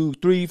 1, 2,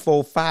 3,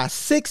 4, 5,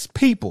 6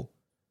 people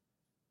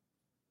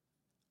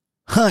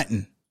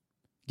hunting.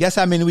 Guess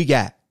how many we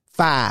got?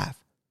 5.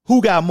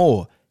 Who got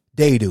more?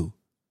 They do.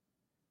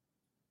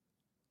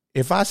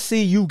 If I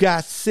see you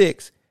got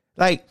 6,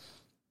 like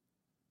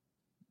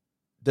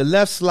the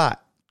left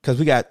slot, because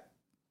we got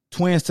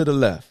twins to the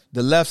left,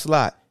 the left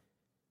slot,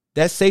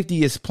 that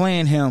safety is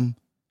playing him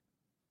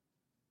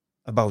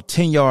about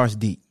 10 yards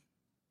deep.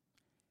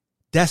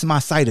 That's my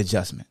sight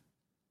adjustment.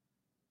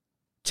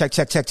 Check,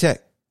 check, check,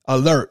 check.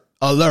 Alert,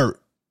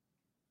 alert.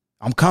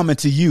 I'm coming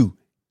to you.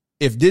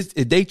 If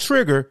they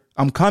trigger,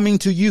 I'm coming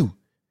to you.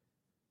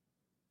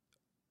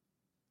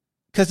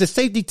 Because the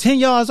safety 10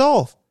 yards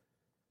off.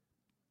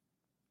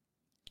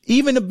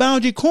 Even the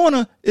boundary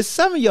corner is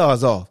 7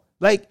 yards off.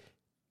 Like,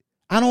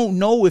 I don't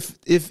know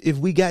if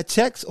we got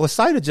checks or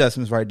sight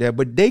adjustments right there,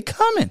 but they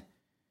coming.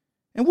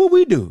 And what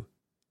we do?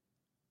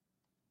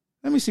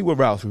 Let me see what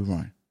routes we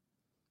run.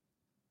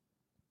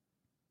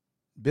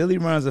 Billy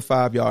runs a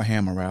 5-yard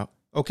hammer route.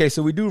 Okay,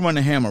 so we do run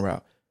the hammer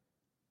route.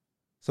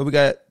 So we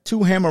got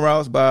 2 hammer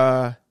routes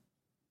by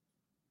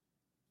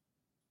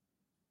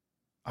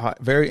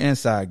very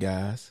inside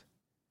guys.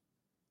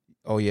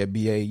 Oh, yeah,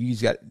 BA. You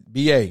just got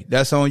BA.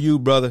 That's on you,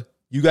 brother.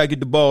 You got to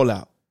get the ball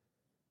out.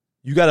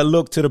 You got to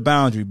look to the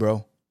boundary,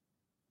 bro.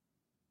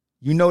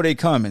 You know they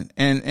coming.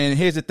 And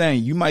here's the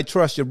thing. You might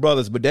trust your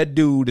brothers, but that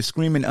dude is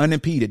screaming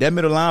unimpeded. That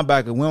middle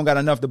linebacker, we don't got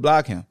enough to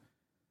block him.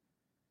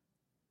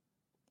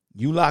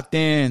 You locked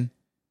in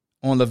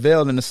on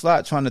Lavelle in the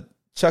slot trying to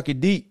chuck it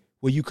deep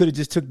where you could have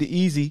just took the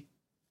easy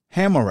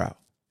hammer route.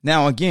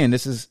 Now, again,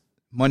 this is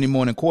Monday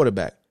morning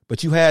quarterback.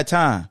 But you had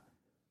time.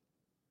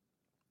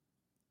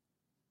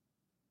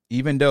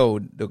 Even though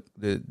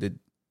the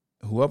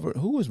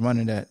who was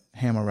running that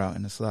hammer route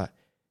in the slot,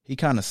 he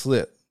kind of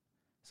slipped.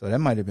 So that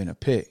might have been a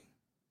pick.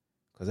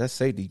 Because that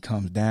safety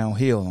comes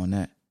downhill on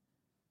that.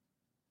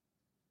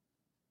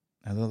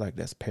 I look like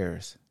that's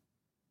Paris.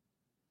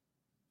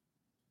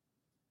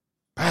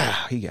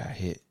 Wow, he got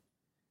hit.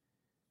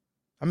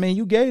 I mean,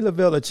 you gave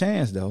Lavelle a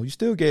chance, though. You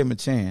still gave him a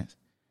chance.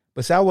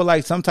 But see, I would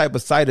like some type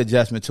of sight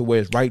adjustment to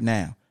where it's right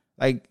now.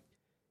 Like,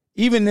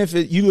 even if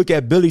you look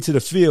at Billy to the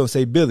field and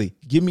say, Billy,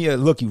 give me a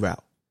looky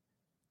route.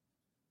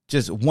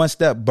 Just one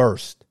step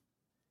burst.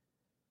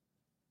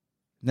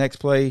 Next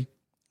play,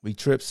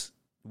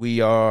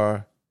 we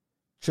are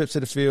trips to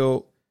the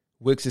field.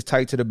 Wicks is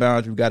tight to the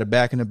boundary. We got it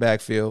back in the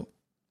backfield.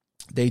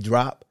 They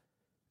drop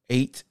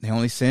 8. They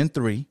only send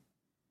 3.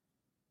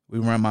 We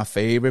run my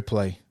favorite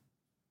play.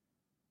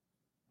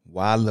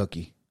 Why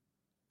looky?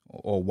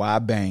 Or why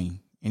bang?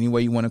 Any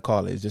way you want to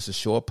call it. It's just a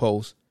short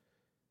post.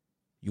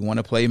 You want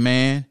to play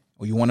man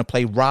or you want to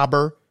play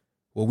robber.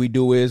 What we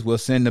do is we'll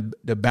send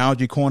the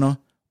boundary corner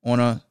on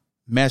a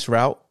mesh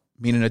route,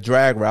 meaning a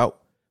drag route.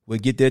 We'll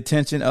get the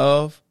attention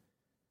of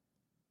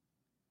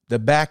the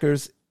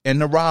backers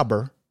and the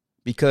robber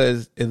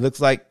because it looks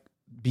like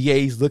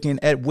BA's looking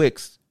at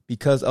Wicks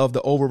because of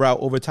the over route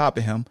over top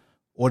of him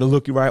or the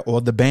looky right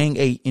or the bang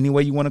 8, any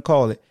way you want to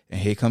call it. And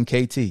here come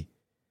KT.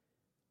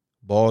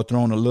 Ball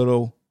thrown a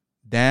little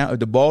down. If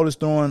the ball is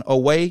thrown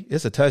away,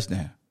 it's a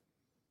touchdown.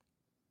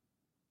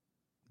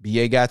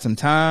 BA got some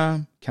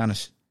time, kind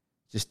of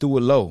just threw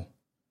it low.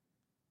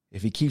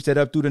 If he keeps that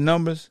up through the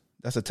numbers,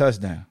 that's a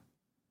touchdown.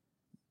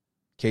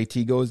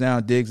 KT goes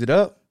down, digs it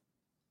up.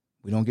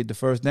 We don't get the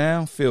first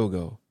down, field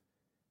goal.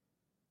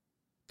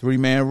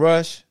 3-man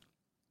rush.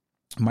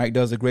 Mike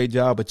does a great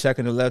job of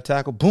checking the left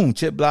tackle. Boom,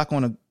 chip block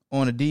on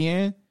a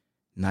DN.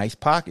 Nice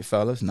pocket,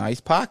 fellas.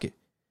 Nice pocket.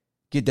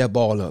 Get that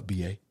ball up,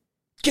 BA.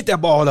 Get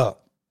that ball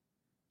up.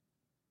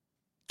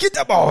 Get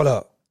that ball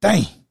up.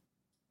 Dang.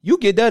 You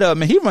get that up,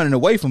 man. He running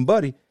away from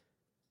Buddy.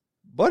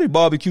 Buddy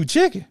barbecue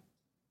chicken.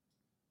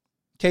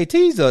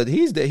 KT's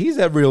he's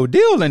that real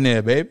deal in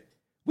there, baby.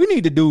 We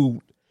need to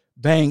do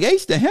bang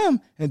H to him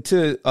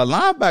until a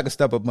linebacker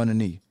step up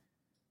underneath.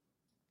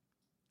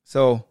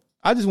 So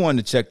I just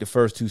wanted to check the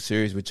first 2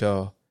 series with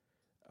y'all.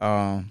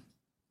 Then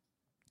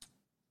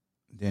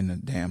the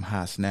damn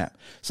high snap.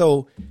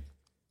 So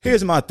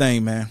here's my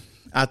thing, man.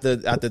 After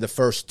the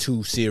first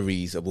 2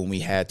 series of when we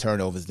had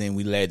turnovers, then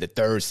we led the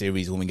 3rd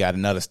series when we got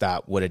another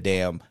stop with a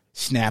damn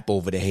snap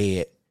over the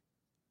head.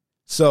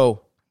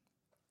 So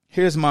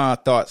here's my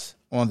thoughts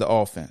on the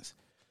offense.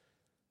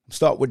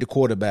 Start with the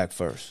quarterback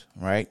first,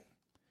 right?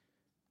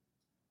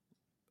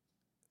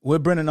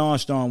 With Brennan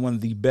Armstrong, one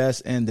of the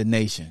best in the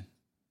nation.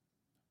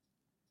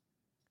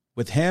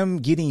 With him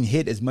getting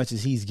hit as much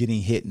as he's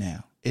getting hit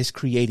now, it's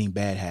creating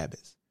bad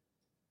habits.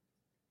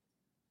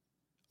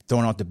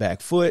 Throwing off the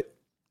back foot,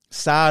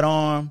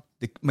 sidearm,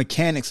 the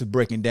mechanics are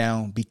breaking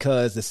down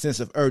because the sense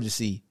of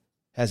urgency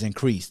has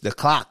increased. The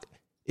clock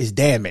is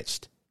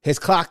damaged. His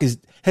clock is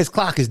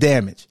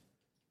damaged.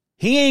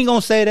 He ain't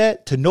gonna say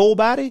that to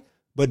nobody,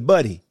 but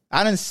buddy,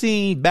 I done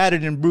seen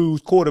battered and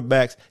bruised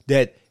quarterbacks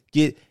that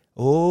get,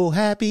 oh,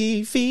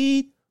 happy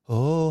feet,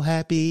 oh,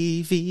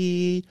 happy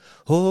feet,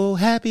 oh,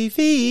 happy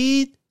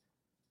feet.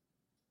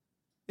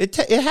 It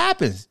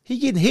happens. He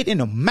getting hit in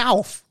the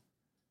mouth.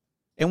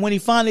 And when he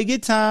finally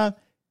get time,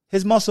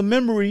 his muscle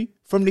memory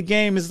from the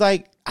game is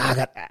like, I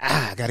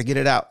got to get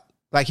it out.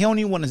 Like he don't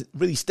even want to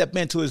really step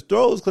into his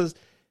throws because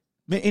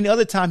any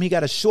other time he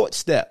got a short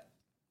step.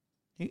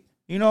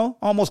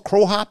 Almost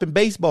crow hop in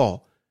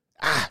baseball.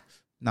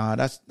 Nah,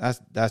 that's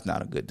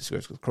not a good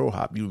description. Because crow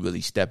hop, you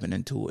really stepping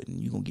into it and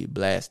you're going to get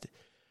blasted.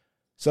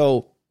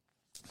 So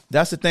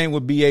that's the thing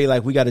with BA.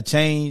 Like we got to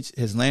change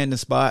his landing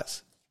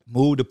spots,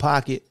 move the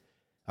pocket.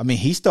 I mean,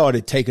 he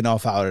started taking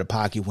off out of the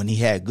pocket when he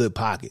had good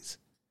pockets.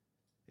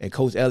 And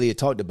Coach Elliott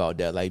talked about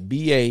that. Like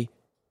BA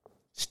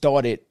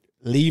started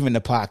leaving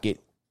the pocket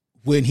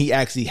when he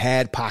actually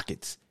had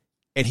pockets.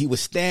 And he was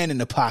standing in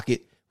the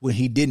pocket when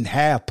he didn't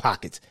have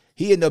pockets.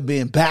 He ended up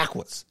being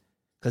backwards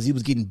because he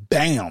was getting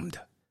bammed.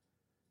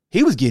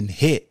 He was getting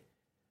hit.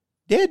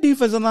 Their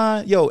defensive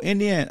line, not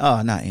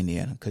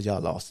Indiana because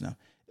y'all lost them.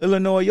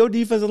 Illinois, your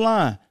defensive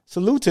line,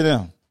 salute to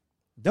them.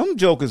 Them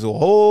jokers are a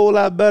whole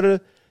lot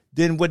better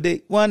than what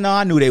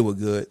I knew they were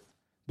good.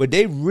 But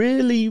they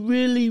really,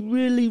 really,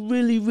 really,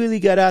 really, really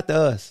got after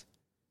us.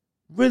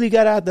 Really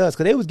got after us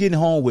because they was getting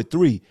home with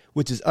 3,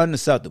 which is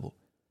unacceptable.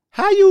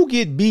 How you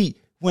get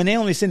beat when they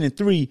only sending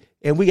 3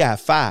 and we got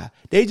 5?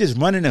 They just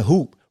running the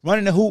hoop.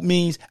 Running the hoop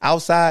means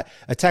outside,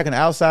 attacking the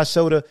outside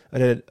shoulder of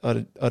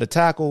the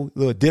tackle,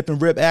 little dip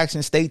and rip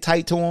action, stay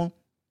tight to him.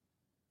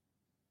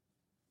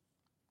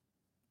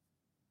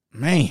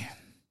 Man.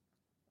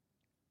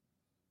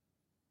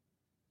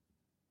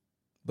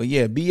 But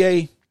yeah,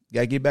 BA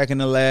got to get back in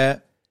the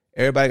lab.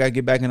 Everybody got to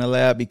get back in the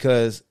lab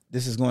because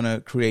this is going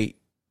to create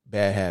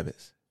bad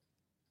habits.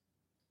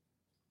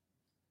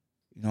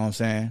 You know what I'm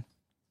saying?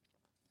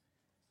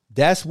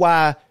 That's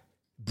why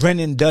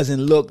Brennan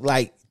doesn't look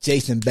like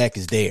Jason Beck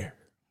is there.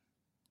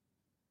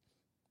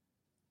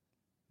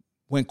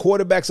 When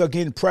quarterbacks are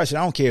getting pressured,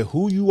 I don't care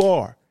who you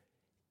are.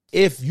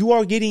 If you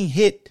are getting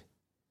hit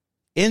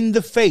in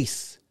the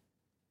face,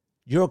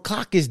 your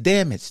clock is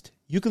damaged.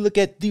 You can look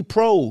at the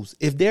pros.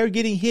 If they're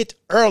getting hit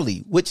early,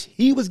 which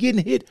he was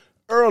getting hit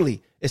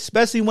early,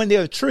 especially when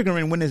they're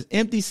triggering, when there's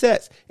empty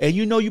sets, and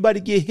you know you about to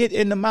get hit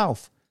in the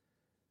mouth,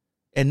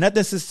 and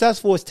nothing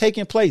successful is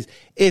taking place.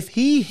 If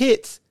he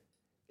hits,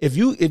 if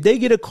they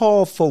get a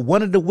call for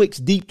one of the Wicks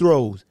deep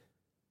throws,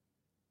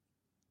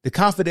 the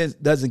confidence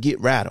doesn't get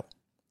rattled.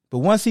 But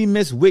once he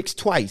missed Wicks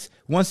twice,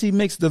 once he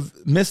missed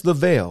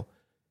Lavelle,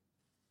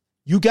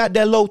 you got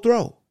that low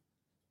throw.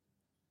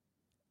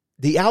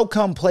 The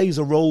outcome plays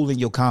a role in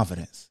your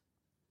confidence.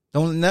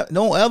 Don't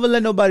ever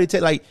let nobody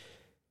take, like,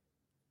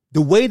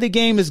 the way the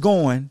game is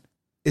going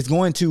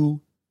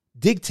to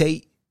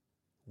dictate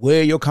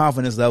where your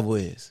confidence level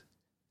is.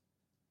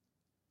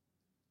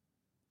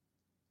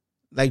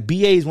 Like,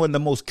 BA is one of the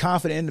most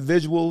confident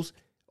individuals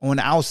on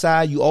the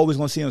outside. You always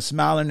going to see him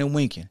smiling and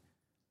winking.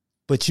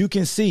 But you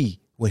can see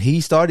when he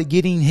started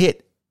getting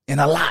hit, and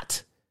a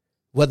lot,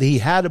 whether he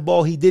had the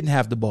ball, he didn't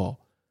have the ball,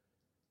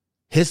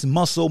 his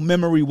muscle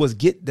memory was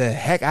get the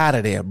heck out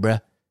of there,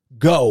 bruh.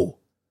 Go.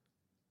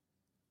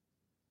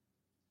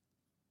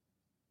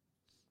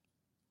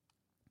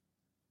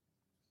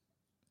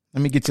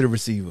 Let me get to the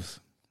receivers.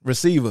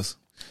 Receivers,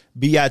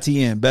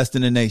 BITN, best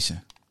in the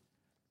nation.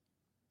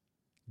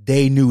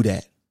 They knew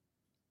that.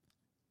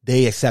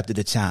 They accepted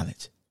the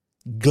challenge.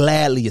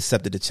 Gladly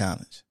accepted the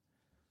challenge.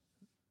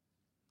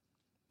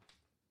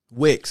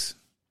 Wicks,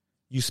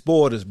 you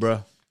spoiled us,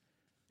 bruh.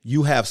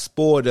 You have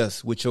spoiled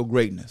us with your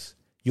greatness.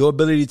 Your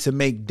ability to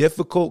make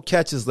difficult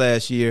catches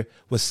last year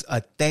was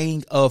a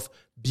thing of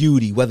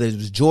beauty, whether it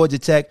was Georgia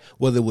Tech,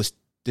 whether it was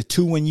the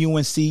 2 in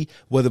UNC,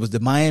 whether it was the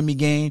Miami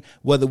game,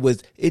 whether it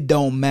was, it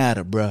don't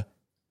matter, bruh.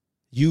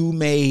 You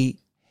made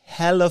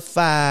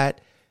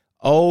hellified,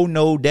 oh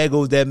no, there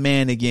goes that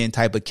man again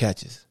type of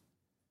catches.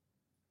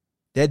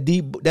 That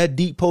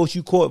deep post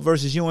you caught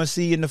versus UNC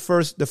in the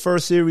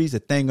first series, a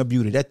thing of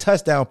beauty. That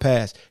touchdown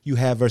pass you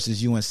have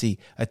versus UNC,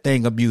 a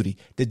thing of beauty.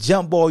 The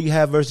jump ball you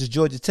have versus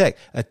Georgia Tech,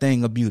 a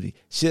thing of beauty.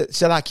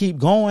 Shall I keep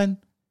going?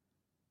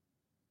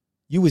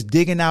 You was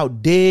digging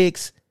out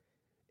digs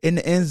in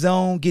the end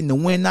zone, getting the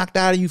wind knocked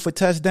out of you for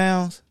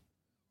touchdowns.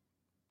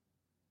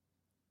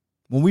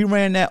 When we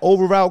ran that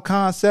over route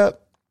concept,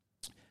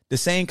 the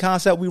same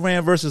concept we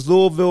ran versus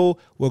Louisville,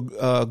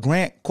 where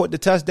Grant caught the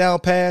touchdown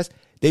pass,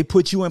 they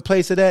put you in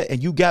place of that,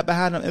 and you got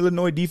behind them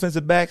Illinois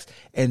defensive backs,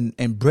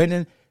 and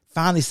Brennan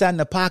finally sat in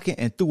the pocket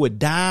and threw a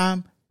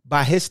dime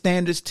by his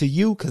standards to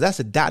you, because that's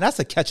a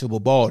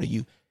catchable ball to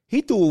you.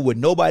 He threw it where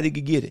nobody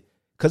could get it,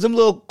 because them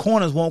little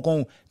corners won't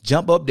go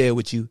jump up there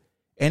with you,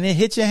 and it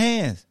hit your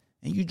hands,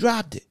 and you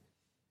dropped it.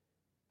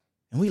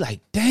 And we like,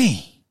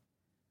 dang.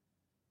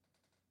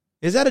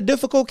 Is that a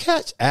difficult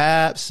catch?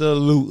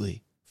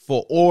 Absolutely.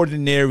 For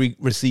ordinary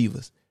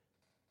receivers.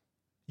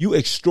 You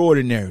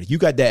extraordinary. You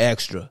got that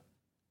extra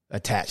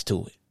attached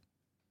to it.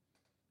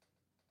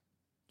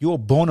 You're a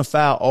bona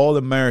fide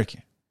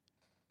All-American.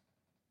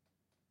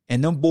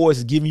 And them boys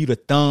is giving you the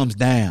thumbs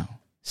down,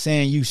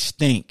 saying you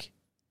stink.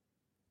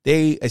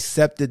 They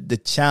accepted the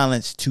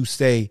challenge to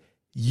say,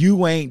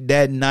 you ain't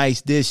that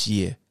nice this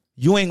year.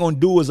 You ain't going to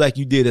do us like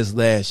you did us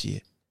last year.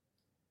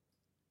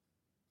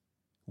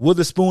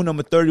 Witherspoon,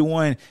 number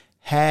 31,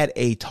 had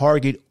a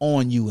target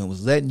on you and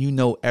was letting you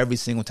know every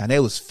single time. They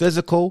was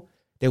physical.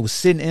 They was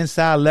sitting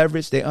inside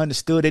leverage. They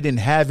understood they didn't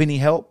have any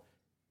help.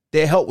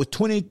 Their help was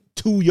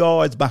 22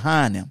 yards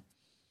behind them.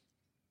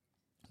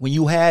 When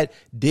you had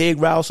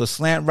dig routes or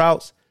slant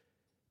routes,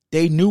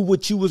 they knew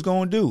what you was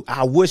going to do.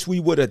 I wish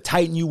we would have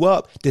tightened you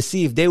up to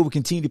see if they would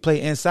continue to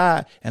play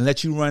inside and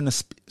let you run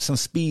some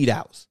speed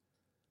outs.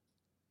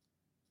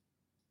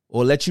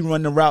 Or let you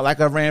run the route like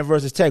I ran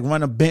versus Tech,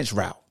 run a bench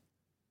route.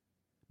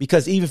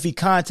 Because even if he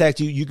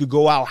contacts you, you could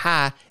go out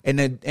high and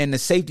the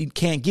safety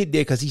can't get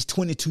there because he's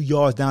 22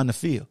 yards down the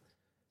field.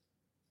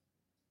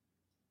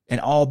 And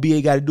all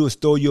BA got to do is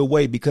throw you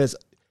away because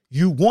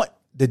you want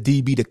the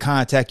DB to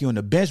contact you on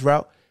the bench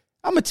route.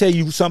 I'm going to tell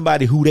you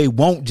somebody who they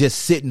won't just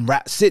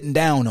sitting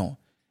down on.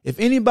 If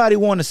anybody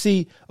want to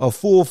see a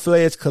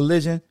full-fledged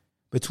collision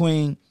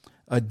between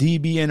a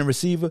DB and a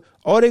receiver,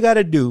 all they got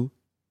to do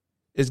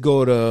is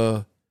go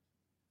to,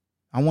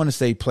 I want to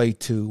say play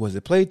 2. Was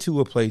it play 2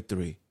 or play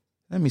 3?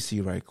 Let me see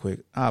right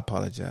quick. I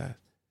apologize.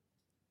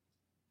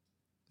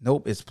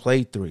 Nope, it's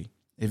play 3.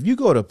 If you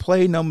go to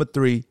play number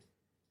 3,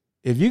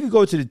 if you could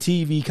go to the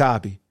TV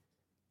copy,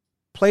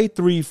 play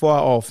 3 for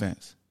our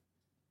offense.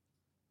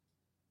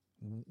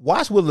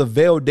 Watch what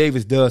Lavelle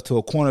Davis does to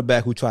a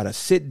cornerback who try to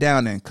sit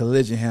down and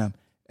collision him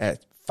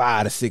at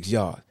 5 to 6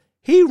 yards.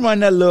 He run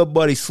that little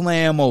buddy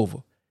slam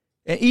over.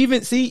 And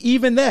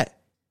even that,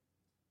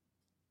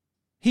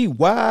 he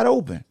wide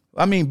open.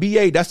 I mean,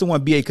 BA, that's the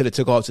one BA could have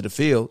took off to the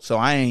field. So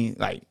I ain't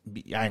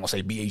gonna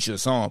say BA should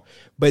have saw him.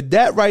 But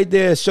that right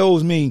there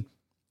shows me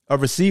a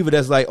receiver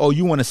that's like, oh,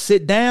 you want to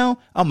sit down?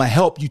 I'm gonna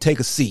help you take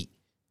a seat.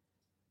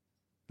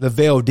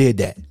 Lavelle did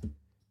that.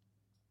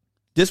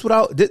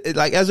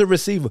 Like as a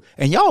receiver,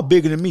 and y'all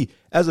bigger than me.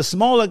 As a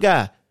smaller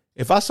guy,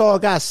 if I saw a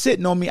guy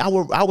sitting on me, I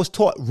was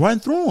taught run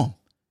through him.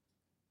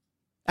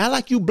 I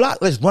like you block,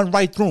 let's run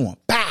right through him.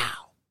 Bow.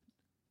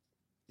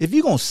 If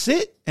you gonna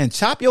sit and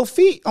chop your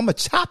feet, I'm gonna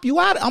chop you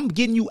out. I'm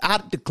getting you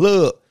out of the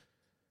club.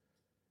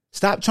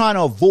 Stop trying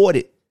to avoid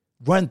it.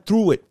 Run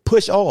through it.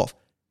 Push off.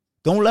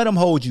 Don't let them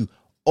hold you.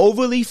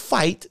 Overly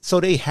fight so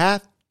they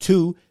have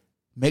to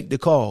make the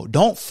call.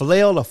 Don't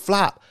flail or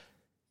flop.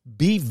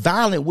 Be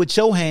violent with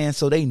your hands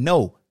so they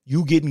know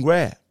you getting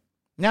grabbed.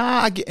 Now,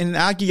 I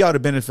give y'all the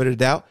benefit of the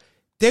doubt.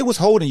 They was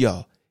holding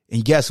y'all.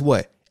 And guess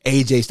what?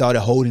 AJ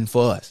started holding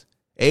for us.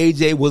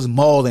 AJ was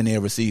mauling their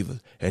receivers,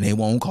 and they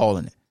weren't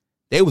calling it.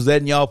 They was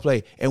letting y'all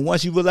play. And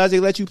once you realize they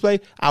let you play,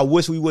 I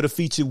wish we would have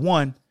featured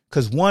one,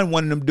 because one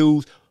of them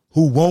dudes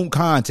who won't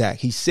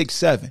contact. He's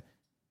 6'7".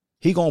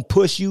 He going to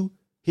push you.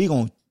 He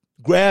going to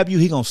grab you.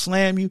 He going to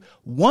slam you.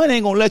 One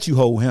ain't going to let you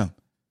hold him.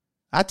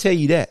 I tell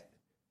you that.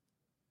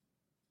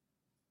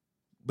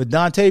 But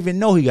Dontavian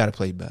know he got to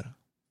play better.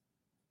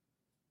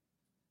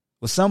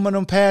 With some of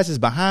them passes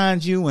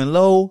behind you and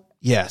low,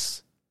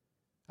 yes.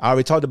 I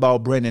already talked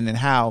about Brendan and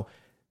how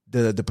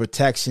the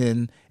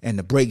protection and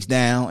the breaks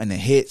down and the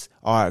hits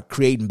are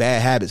creating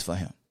bad habits for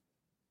him.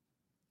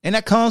 And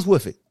that comes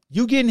with it.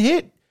 You getting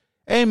hit,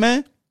 hey,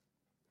 man.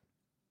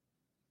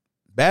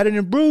 Battered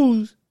and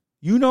bruised,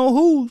 you know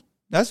who.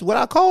 That's what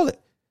I call it.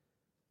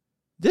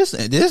 This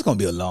is going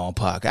to be a long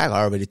podcast. I can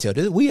already tell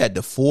this. We at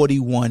the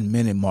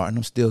 41-minute mark, and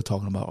I'm still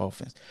talking about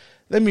offense.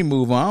 Let me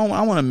move on.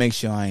 I want to make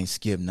sure I ain't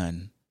skip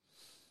nothing.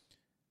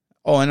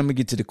 Oh, and I'm going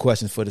to get to the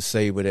questions for the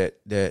Sabre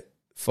that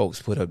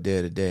folks put up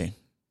there today.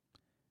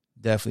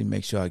 Definitely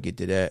make sure I get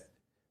to that.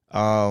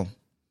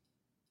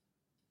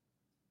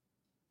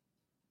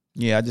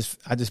 Yeah,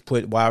 I just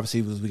put wide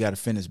receivers, we got to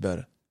finish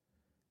better.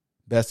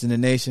 Best in the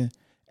nation.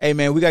 Hey,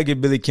 man, we got to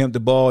get Billy Kemp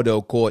the ball,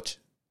 though, coach.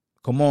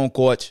 Come on,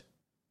 coach.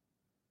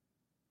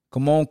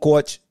 Come on,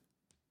 coach.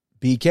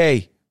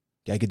 BK.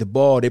 Got to get the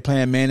ball. They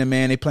playing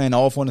man-to-man. They playing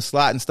off on the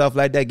slot and stuff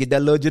like that. Get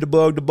that little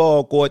jitterbug the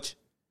ball, coach.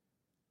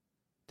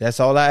 That's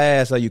all I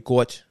ask of you,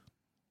 coach.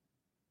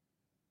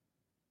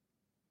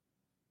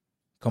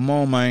 Come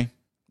on, man.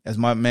 As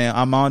my man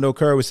Armando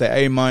Kerr would say,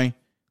 hey, man,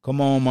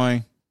 come on,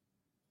 man.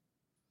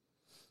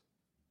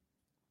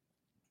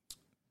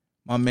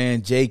 My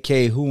man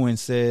J.K. Hooen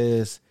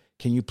says,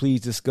 can you please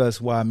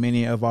discuss why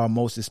many of our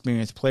most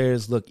experienced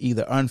players look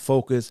either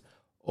unfocused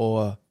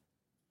or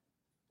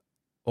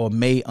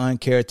made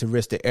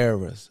uncharacteristic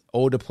errors?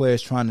 Older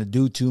players trying to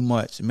do too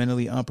much,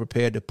 mentally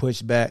unprepared to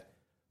push back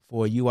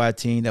for a UI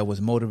team that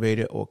was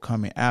motivated or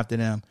coming after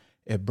them.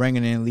 If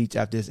bringing in Leach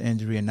after his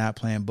injury and not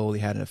playing Boley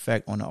had an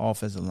effect on the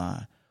offensive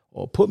line,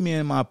 or put me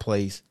in my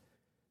place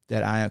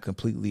that I am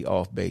completely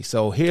off base.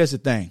 So here's the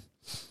thing.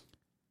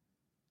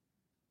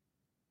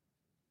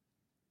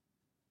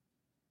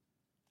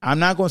 I'm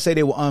not going to say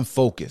they were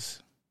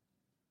unfocused.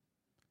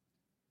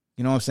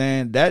 You know what I'm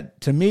saying?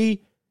 That, to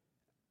me,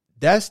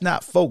 that's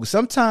not focus.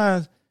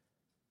 Sometimes,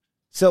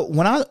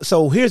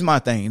 so here's my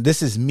thing.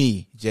 This is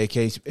me,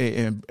 JK,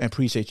 and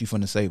appreciate you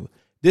from the Sabre.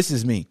 This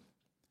is me.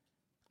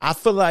 I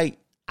feel like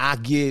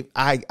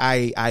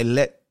I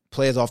let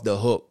players off the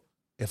hook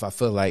if I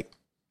feel like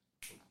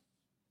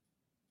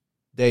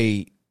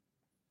they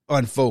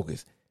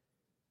unfocused.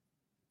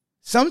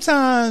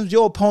 Sometimes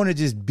your opponent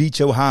just beat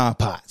your hind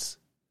parts.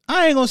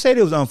 I ain't going to say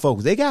they was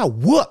unfocused. They got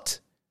whooped.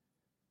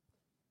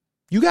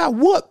 You got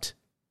whooped.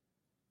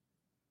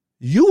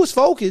 You was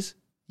focused.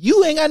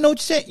 You ain't got no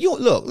chance.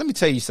 Look, let me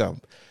tell you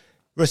something.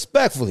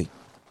 Respectfully,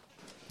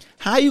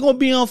 how you going to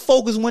be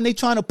unfocused when they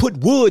trying to put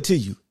wood to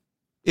you?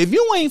 If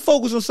you ain't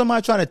focused on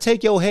somebody trying to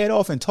take your head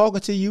off and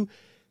talking to you,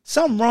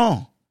 something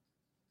wrong.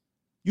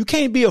 You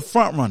can't be a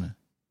front runner.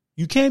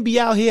 You can't be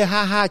out here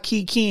high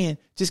keying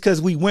just because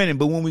we winning,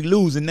 but when we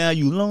losing, now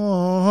you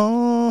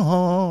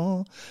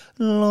long.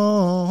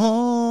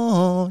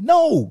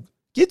 No,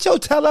 get your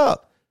tail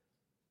up.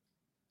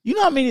 You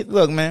know how many,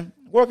 look, man,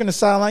 working the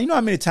sideline, you know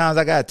how many times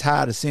I got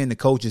tired of seeing the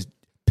coaches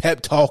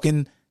pep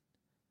talking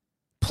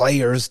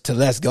players to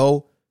let's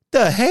go?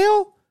 The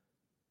hell?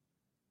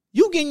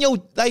 You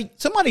getting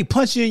somebody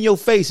punch you in your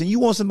face and you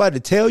want somebody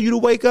to tell you to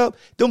wake up?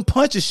 Them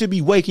punches should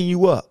be waking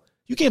you up.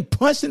 You getting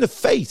punched in the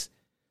face.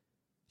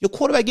 Your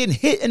quarterback getting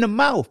hit in the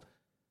mouth.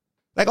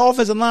 Like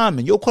offensive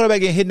lineman, your quarterback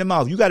getting hit in the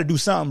mouth. You got to do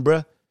something,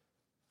 bruh.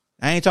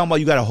 I ain't talking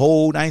about you got to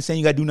hold. I ain't saying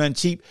you got to do nothing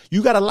cheap.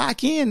 You got to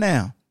lock in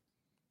now.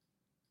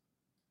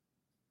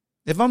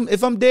 If I'm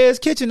Dez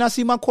Kitchen, I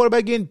see my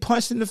quarterback getting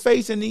punched in the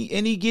face and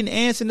he getting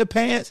ants in the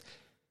pants.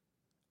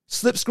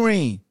 Slip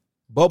screen,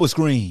 bubble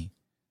screen,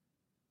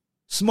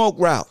 smoke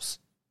routes,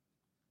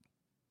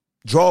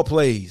 draw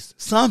plays,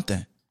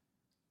 something.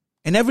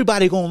 And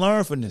everybody going to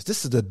learn from this.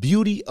 This is the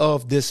beauty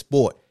of this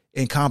sport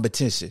and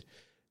competition.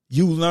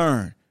 You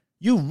learn.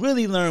 You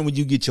really learn when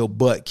you get your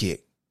butt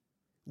kicked.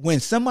 When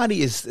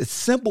somebody is as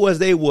simple as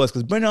they was,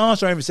 because Brendan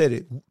Armstrong even said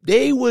it,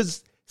 they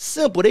was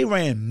simple. They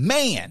ran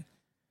man.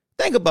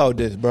 Think about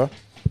this, bro.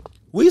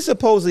 We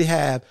supposedly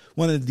have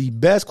one of the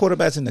best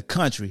quarterbacks in the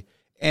country,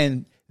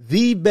 and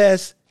the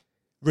best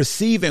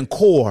receiving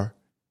core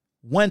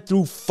went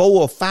through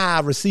 4 or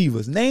 5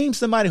 receivers. Name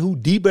somebody who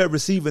deep at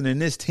receiving in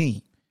this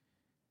team.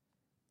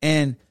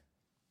 And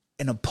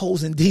an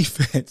opposing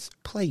defense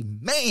play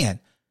man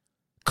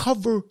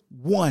cover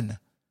 1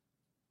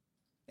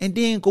 and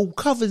then go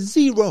cover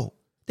 0.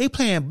 They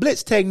playing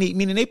blitz technique,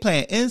 meaning they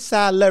playing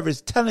inside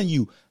leverage, telling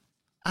you,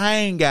 I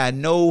ain't got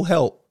no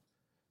help.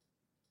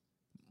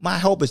 My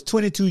help is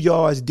 22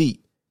 yards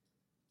deep.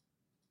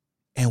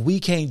 And we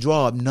can't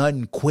draw up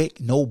nothing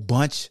quick, no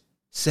bunch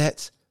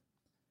sets,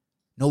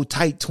 no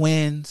tight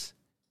twins,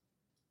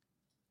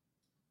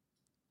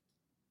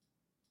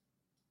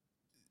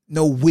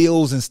 no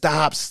wheels and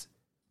stops,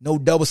 no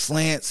double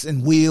slants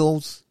and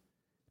wheels,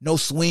 no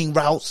swing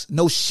routes,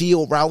 no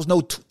shield routes,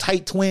 no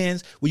tight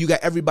twins where you got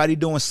everybody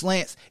doing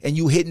slants and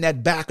you hitting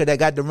that backer that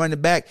got the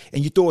running back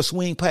and you throw a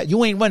swing pass.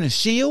 You ain't running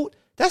shield.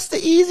 That's the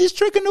easiest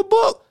trick in the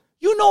book.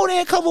 You know they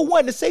ain't cover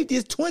 1. The safety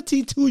is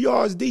 22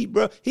 yards deep,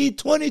 bro. He's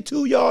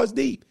 22 yards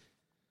deep.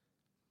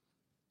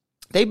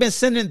 They've been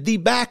sending the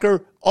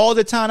backer all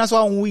the time. That's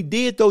why when we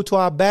did throw to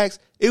our backs,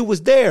 it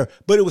was there.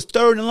 But it was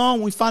 3rd and long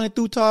when we finally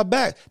threw to our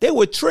backs. They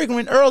were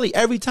triggering early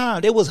every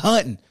time. They was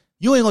hunting.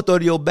 You ain't going to throw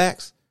to your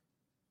backs.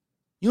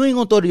 You ain't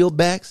going to throw to your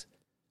backs.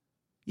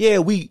 Yeah,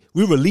 we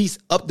release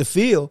up the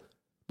field.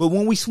 But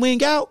when we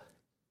swing out,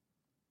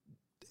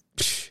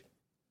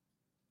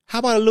 how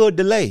about a little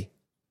delay?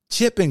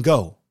 Chip and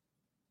go.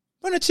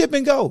 Run a chip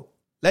and go.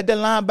 Let the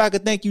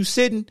linebacker think you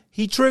sitting.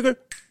 He trigger.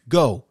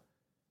 Go.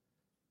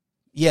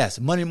 Yes,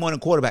 Monday morning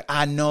quarterback.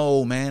 I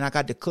know, man. I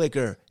got the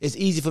clicker. It's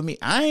easy for me.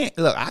 I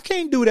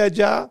can't do that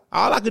job.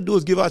 All I can do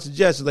is give out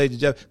suggestions, ladies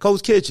and gentlemen.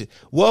 Coach Kitchen,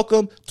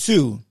 welcome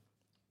to.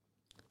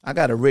 I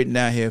got it written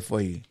down here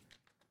for you.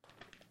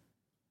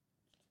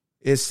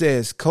 It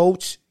says,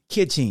 Coach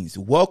Kitchens,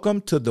 welcome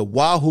to the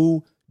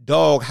Wahoo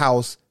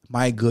Doghouse,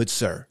 my good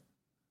sir.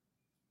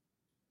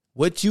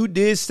 What you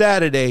did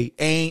Saturday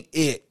ain't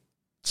it,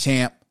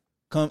 champ.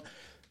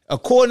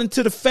 According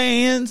to the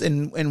fans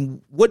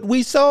and what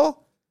we saw,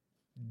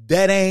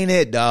 that ain't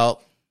it, dog.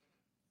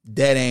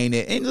 That ain't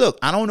it. And look,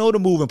 I don't know the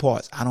moving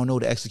parts. I don't know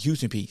the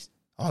execution piece.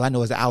 All I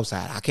know is the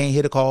outside. I can't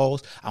hear the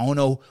calls. I don't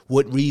know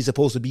what read's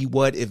supposed to be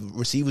what, if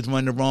receivers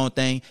running the wrong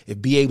thing,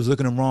 if BA was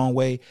looking the wrong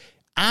way.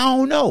 I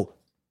don't know.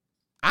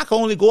 I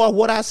can only go off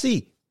what I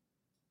see.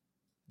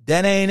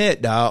 That ain't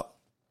it, dog.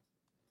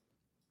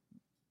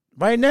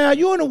 Right now,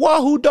 you're in the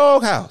Wahoo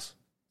Doghouse.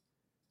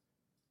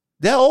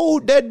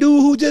 That dude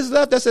who just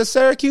left that's at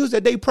Syracuse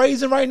that they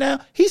praising right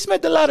now, he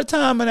spent a lot of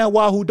time in that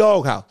Wahoo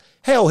Doghouse.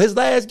 Hell, his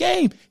last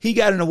game, he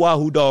got in the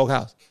Wahoo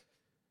Doghouse.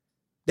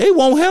 They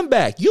want him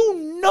back.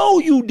 You know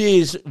you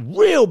did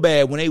real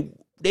bad when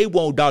they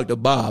want Dr.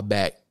 Bob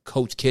back,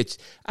 Coach Kitch.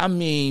 I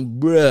mean,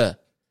 bruh.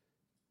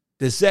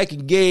 The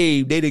second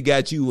game, they done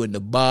got you in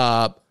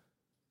the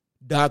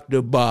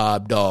Dr.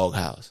 Bob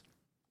Doghouse.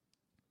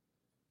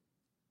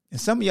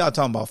 And some of y'all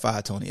talking about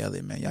fire Tony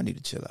Elliott, man. Y'all need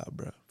to chill out,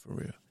 bro. For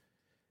real.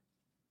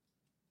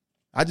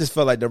 I just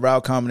felt like the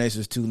route combination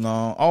was too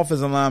long.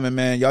 Offensive lineman,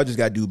 man, y'all just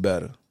got to do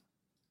better.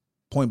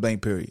 Point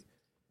blank, period.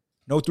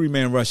 No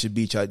 3-man rush should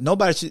beat y'all.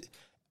 Nobody should.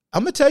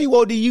 I'm going to tell you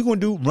what you going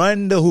to do.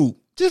 Run the hoop.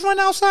 Just run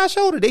outside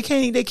shoulder. They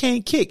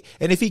can't kick.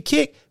 And if he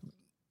kick,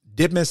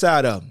 dip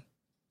inside of him.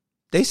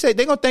 They say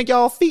they're going to think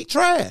y'all feet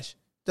trash.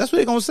 That's what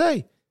they're going to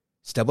say.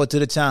 Step up to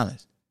the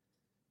challenge.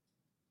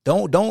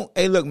 Don't,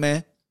 hey, look,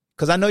 man,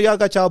 because I know y'all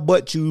got y'all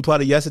butt chewed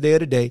probably yesterday or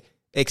today.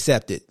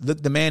 Accept it.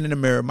 Look the man in the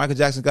mirror. Michael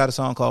Jackson got a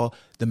song called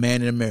The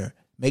Man in the Mirror.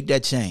 Make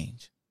that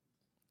change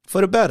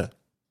for the better.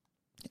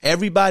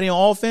 Everybody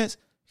on offense,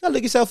 you got to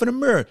look yourself in the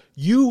mirror.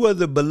 You were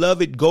the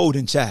beloved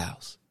golden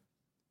child.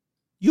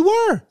 You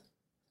were.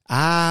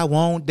 I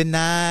want the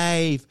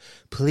knife,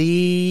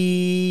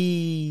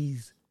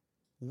 please.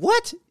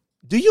 What?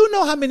 Do you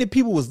know how many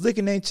people was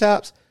licking their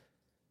chops?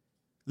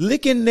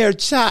 Licking their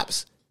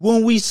chops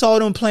when we saw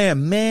them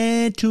playing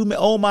man to man.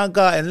 Oh, my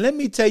God. And let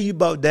me tell you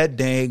about that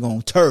dang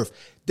on turf.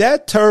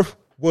 That turf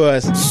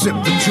was... Sip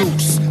the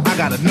juice. I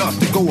got enough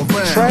to go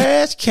around.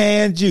 Trash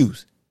can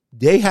juice.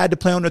 They had to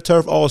play on the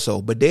turf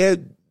also, but their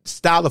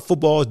style of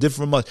football is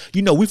different from us.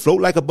 You know, we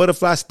float like a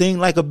butterfly, sting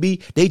like a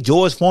bee. They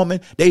George Foreman.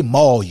 They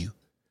maul you.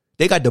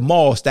 They got the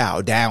maul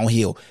style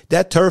downhill.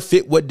 That turf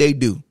fit what they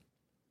do.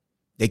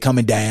 They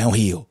coming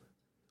downhill.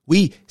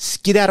 We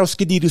skedaddle,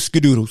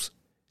 skedoodles,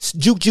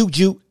 juke, juke,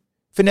 juke,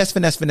 finesse,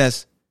 finesse,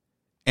 finesse.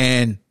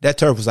 And that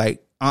turf was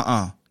like,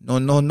 no.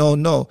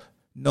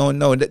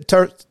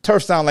 That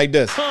turf sound like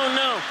this. Oh,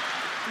 no.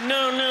 No.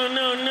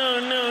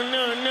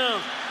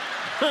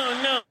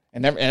 Oh, no.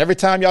 And every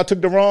time y'all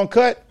took the wrong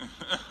cut,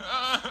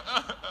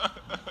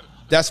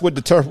 that's what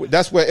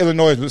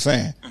Illinois was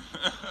saying.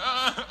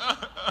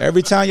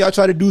 Every time y'all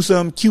try to do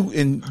something cute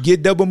and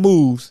get double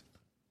moves,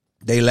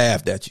 they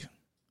laughed at you.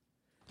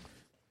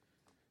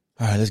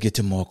 All right, let's get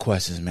to more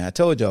questions, man. I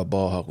told y'all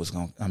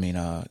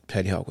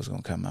Petty Hawk was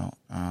gonna come out.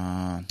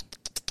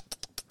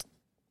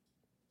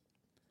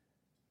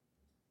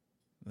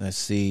 Let's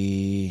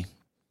see.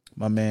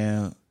 My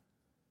man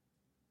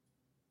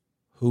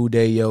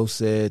Hudeyo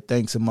said,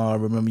 thanks, Amar.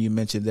 Remember you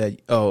mentioned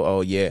that.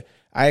 Oh, yeah.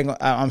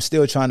 I'm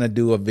still trying to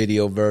do a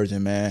video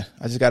version, man.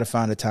 I just got to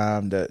find the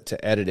time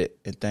to edit it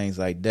and things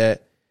like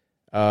that.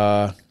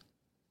 My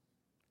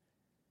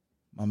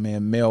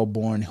man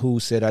Melbourne, who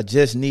said, I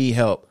just need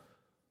help.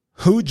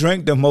 Who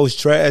drank the most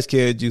trash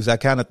can juice? I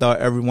kind of thought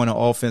everyone on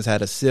offense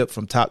had a sip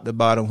from top to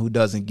bottom. Who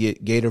doesn't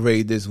get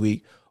Gatorade this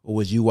week? Or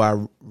was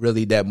UI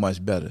really that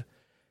much better?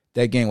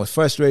 That game was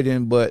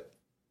frustrating, but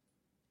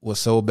was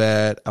so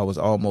bad I was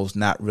almost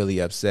not really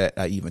upset.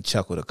 I even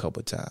chuckled a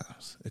couple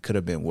times. It could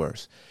have been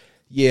worse.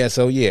 Yeah,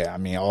 so yeah, I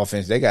mean,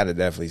 offense, they got to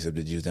definitely sip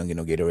the juice. Don't get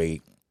no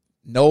Gatorade.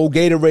 No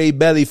Gatorade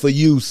belly for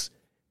use.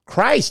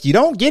 Christ, you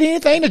don't get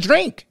anything to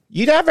drink.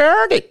 You never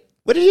heard it.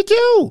 What did you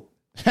do?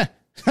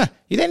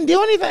 You didn't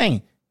do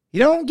anything. You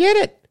don't get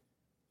it.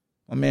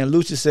 My man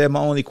Lucius said,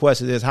 my only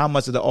question is how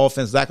much of the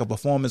offense lack of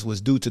performance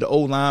was due to the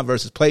O-line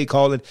versus play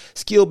calling,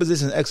 skill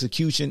position,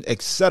 execution,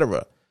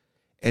 etc.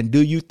 And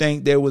do you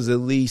think there was at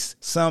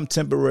least some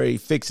temporary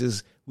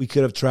fixes we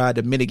could have tried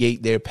to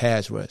mitigate their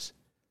pass rush?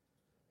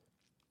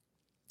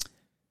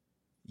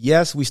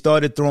 Yes, we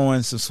started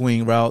throwing some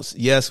swing routes.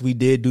 Yes, we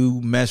did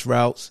do mesh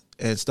routes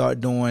and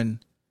start doing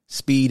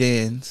speed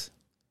ends.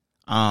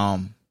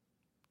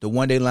 The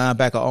one-day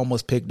linebacker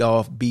almost picked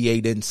off.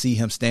 B.A. didn't see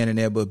him standing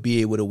there, but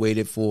B.A. would have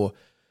waited for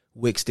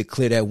Wicks to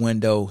clear that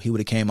window. He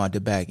would have came out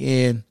the back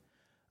end.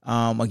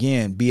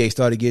 Again, B.A.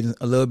 started getting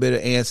a little bit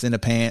of ants in the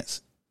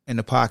pants, in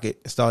the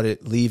pocket,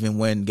 started leaving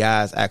when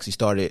guys actually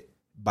started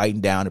biting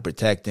down and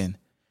protecting,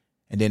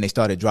 and then they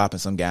started dropping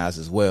some guys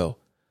as well.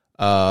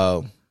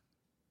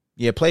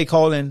 Yeah, play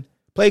calling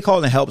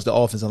helps the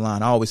offensive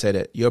line. I always say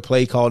that. Your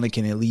play calling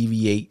can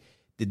alleviate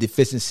the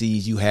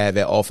deficiencies you have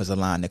at offensive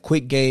line. The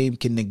quick game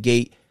can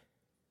negate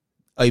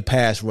a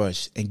pass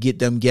rush and get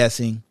them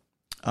guessing.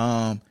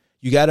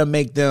 You got to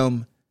make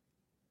them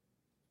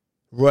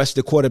rush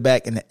the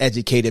quarterback in an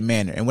educated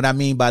manner. And what I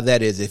mean by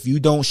that is if you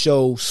don't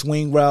show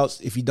swing routes,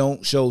 if you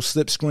don't show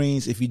slip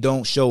screens, if you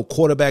don't show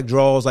quarterback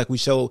draws like we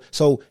showed.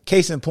 So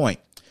case in point,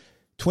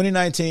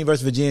 2019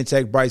 versus Virginia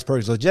Tech, Bryce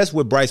Perkins. So just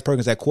with Bryce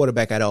Perkins at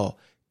quarterback at all,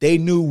 they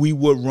knew we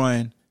would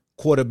run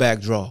quarterback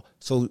draw.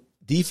 So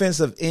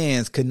defensive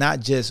ends could not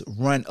just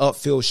run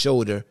upfield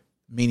shoulder,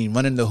 meaning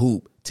running the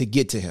hoop, to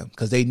get to him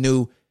because they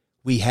knew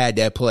we had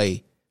that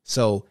play.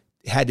 So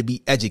it had to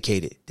be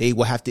educated. They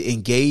will have to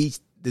engage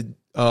the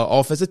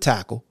offensive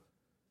tackle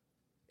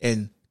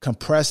and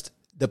compress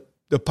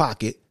the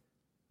pocket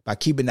by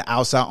keeping the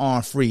outside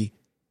arm free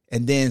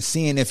and then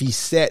seeing if he's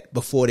set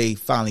before they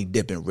finally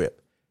dip and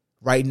rip.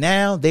 Right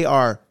now, they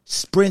are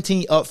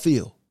sprinting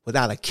upfield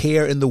without a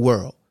care in the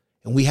world.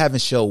 And we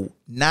haven't showed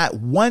not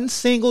one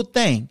single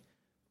thing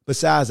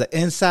besides an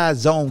inside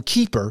zone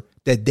keeper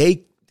that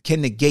they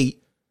can negate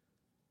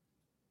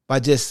by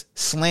just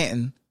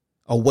slanting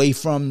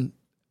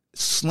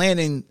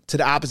to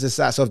the opposite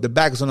side. So if the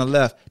back is on the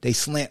left, they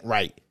slant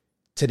right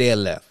to their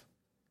left.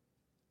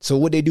 So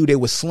what they do, they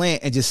would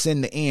slant and just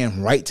send the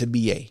end right to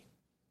BA.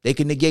 They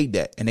can negate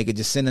that, and they could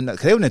just send another.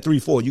 Because they were in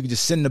 3-4, you could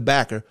just send the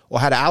backer or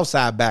have the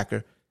outside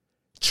backer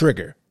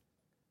trigger.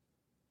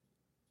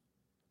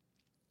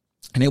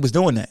 And they was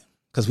doing that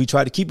because we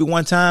tried to keep it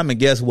one time, and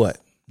guess what?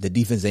 The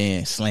defense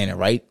end slanted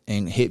right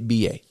and hit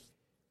BA.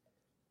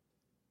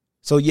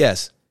 So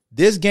yes,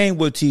 this game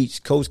will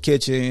teach Coach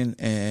Kitchen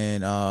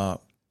and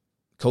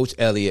Coach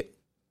Elliott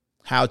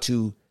how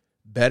to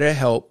better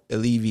help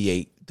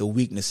alleviate the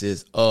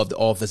weaknesses of the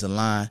offensive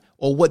line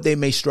or what they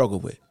may struggle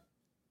with.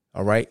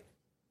 All right?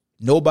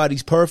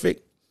 Nobody's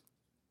perfect.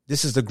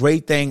 This is the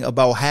great thing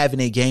about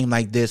having a game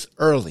like this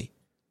early.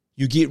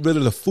 You get rid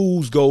of the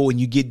fool's gold and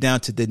you get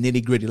down to the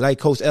nitty gritty. Like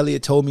Coach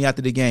Elliott told me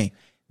after the game,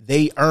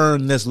 they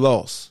earned this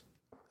loss.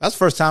 That's the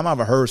first time I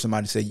ever heard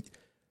somebody say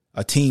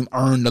a team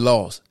earned the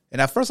loss. And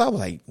at first I was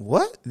like,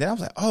 what? Then I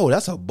was like, oh,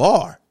 that's a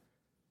bar.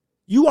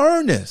 You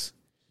earned this.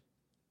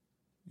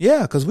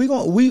 Yeah, because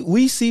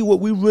we see what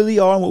we really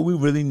are and what we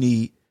really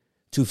need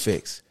to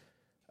fix.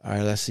 All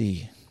right, let's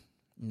see.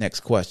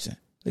 Next question.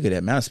 Look at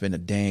that, man. I spent a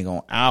dang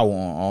on hour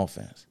on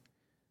offense.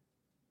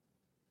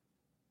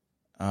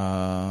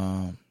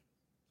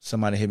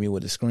 Somebody hit me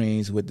with the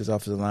screens with this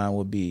offensive line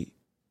would be.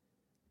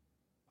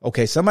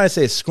 Okay, somebody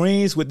said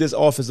screens with this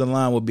offensive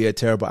line would be a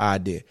terrible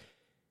idea.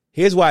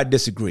 Here's why I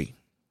disagree.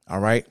 All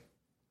right.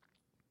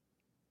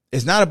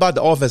 It's not about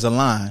the offensive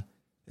line.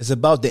 It's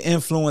about the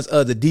influence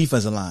of the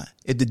defensive line.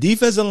 If the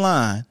defensive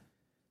line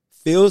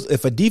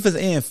if a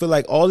defensive end feel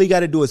like all he got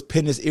to do is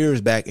pin his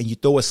ears back and you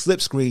throw a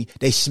slip screen,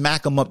 they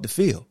smack him up the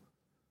field.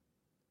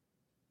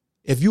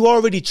 If you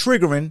already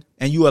triggering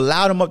and you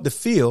allow them up the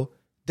field,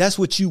 that's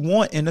what you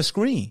want in a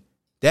screen.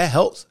 That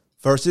helps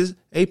versus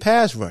a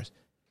pass rush.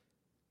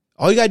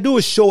 All you got to do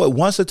is show it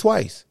once or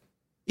twice.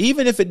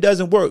 Even if it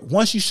doesn't work,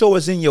 once you show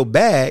it's in your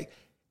bag,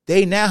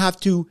 they now have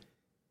to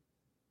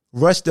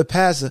rush the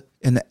passer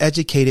in an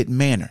educated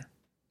manner.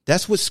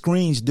 That's what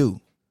screens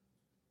do.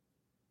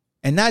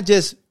 And not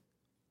just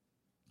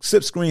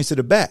slip screens to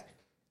the back,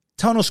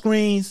 tunnel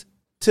screens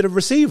to the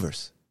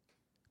receivers.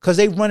 Because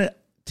they run it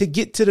to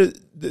get to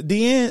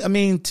the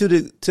end, to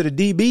the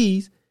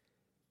DBs.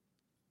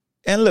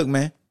 And look,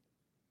 man,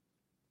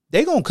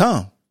 they gonna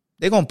come.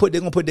 They're gonna put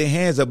their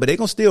hands up, but they're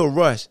gonna still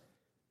rush.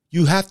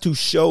 You have to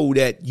show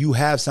that you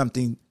have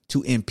something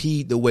to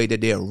impede the way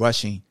that they're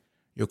rushing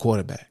your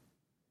quarterback.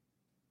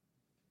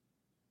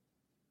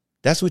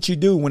 That's what you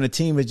do when a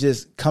team is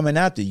just coming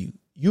after you.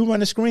 You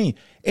run a screen.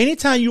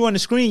 Anytime you run a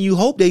screen, you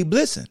hope they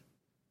blitzing.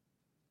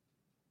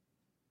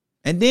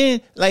 And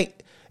then,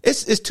 like,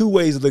 it's two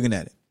ways of looking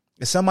at it.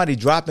 If somebody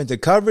drop into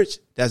coverage,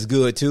 that's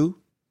good too.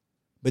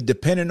 But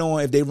depending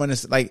on if they run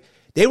this, like,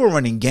 they were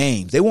running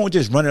games. They weren't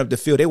just running up the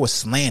field. They were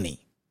slanting.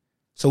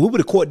 So we would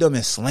have caught them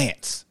in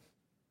slants.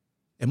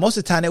 And most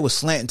of the time, they were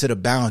slanting to the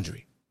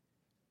boundary.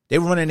 They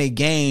were running a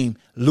game,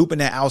 looping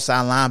that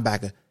outside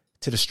linebacker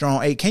to the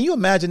strong eight. Can you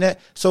imagine that?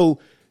 So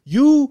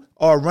you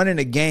are running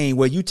a game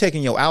where you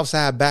taking your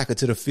outside backer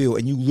to the field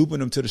and you looping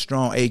them to the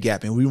strong A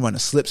gap, and we run a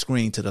slip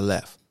screen to the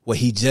left where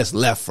he just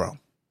left from.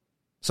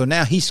 So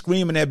now he's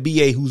screaming at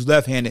BA, who's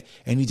left-handed,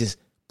 and he just,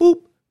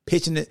 boop,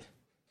 pitching it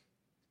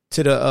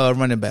to the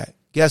running back.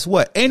 Guess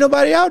what? Ain't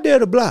nobody out there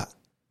to block.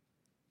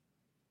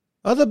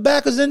 Other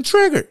backers in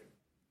triggered.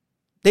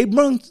 They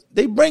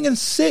bringing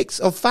 6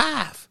 or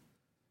 5.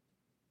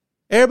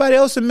 Everybody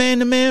else is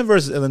man-to-man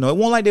versus Illinois. It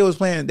wasn't like they was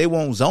playing, they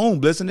weren't zone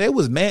blitzing. They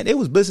was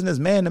blitzing as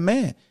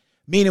man-to-man.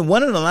 Meaning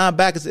one of the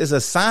linebackers is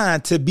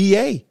assigned to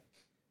BA.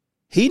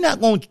 He not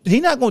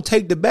gonna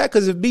take the back,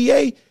 because if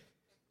BA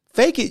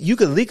fake it, you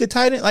could leak a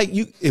tight end. Like,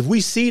 if we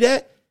see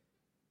that,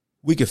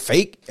 we could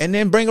fake and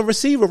then bring a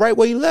receiver right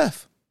where he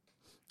left.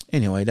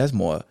 Anyway, that's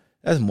more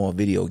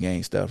video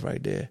game stuff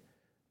right there.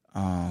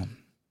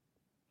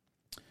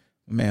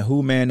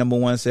 Man, number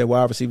one said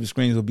wide receiver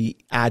screens will be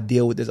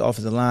ideal with this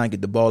offensive line.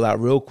 Get the ball out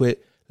real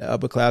quick. The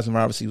upperclassmen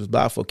wide receivers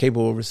block for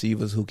capable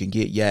receivers who can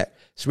get yak.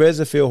 Spreads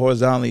the field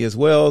horizontally as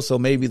well, so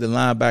maybe the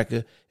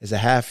linebacker is a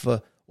half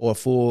or a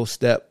full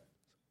step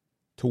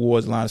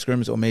towards the line of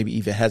scrimmage, or maybe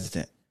even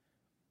hesitant.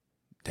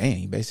 Dang,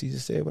 he basically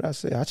just said what I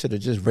said. I should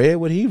have just read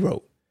what he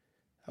wrote.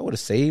 I would have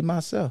saved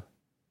myself.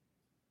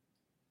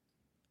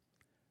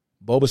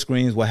 Boba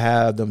screens will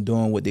have them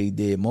doing what they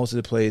did. Most of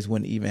the plays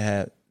wouldn't even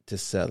have to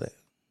sell it.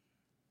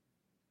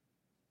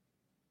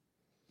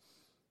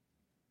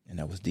 And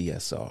that was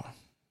DSR.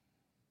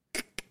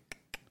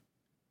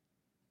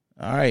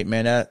 All right,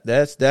 man.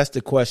 That's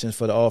the questions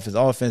for the offense.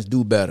 Offense,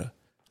 do better.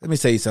 Let me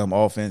tell you something,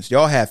 offense.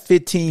 Y'all have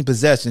 15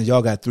 possessions.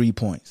 Y'all got 3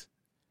 points.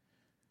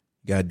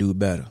 You got to do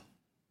better.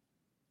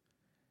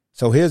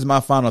 So here's my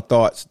final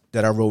thoughts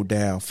that I wrote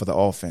down for the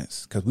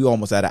offense, because we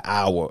almost at an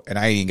hour, and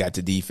I ain't got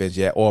to defense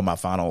yet, or my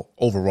final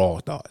overall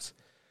thoughts.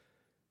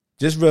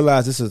 Just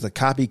realize this is a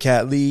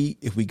copycat league.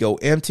 If we go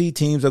empty,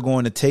 teams are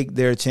going to take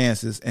their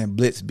chances and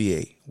blitz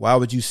BA. Why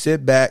would you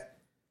sit back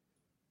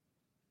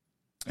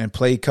and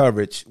play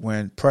coverage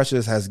when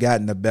pressures has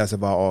gotten the best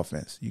of our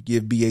offense? You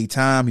give BA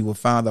time, he will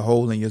find the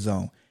hole in your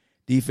zone.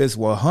 Defense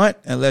will hunt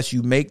unless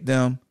you make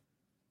them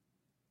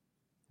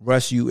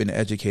rush you in an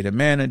educated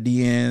manner.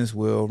 DNs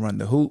will run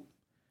the hoop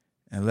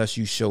unless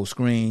you show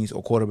screens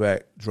or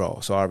quarterback draw.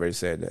 So I already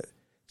said that.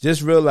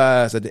 Just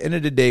realize at the end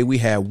of the day, we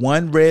had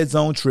one red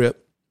zone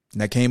trip,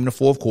 and that came in the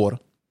fourth quarter.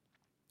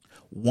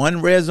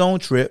 One red zone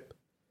trip,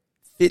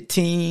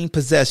 15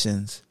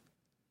 possessions,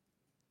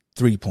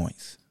 3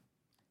 points.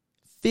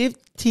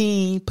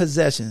 15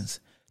 possessions,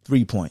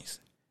 3 points.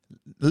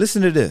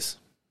 Listen to this.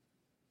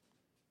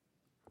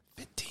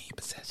 15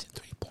 possessions,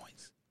 3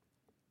 points.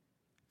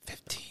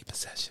 15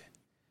 possession,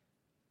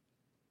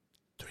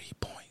 3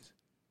 points.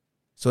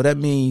 So that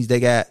means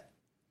they got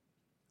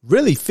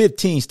really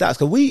 15 stops.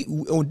 Because we,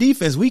 on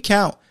defense, we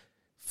count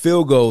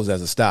field goals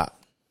as a stop.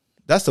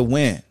 That's a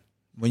win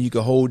when you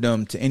can hold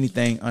them to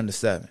anything under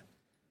 7.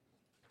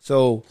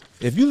 So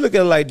if you look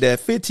at it like that,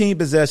 15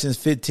 possessions,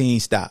 15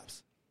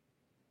 stops.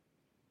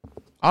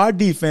 Our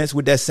defense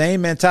with that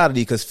same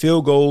mentality, because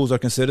field goals are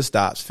considered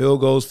stops.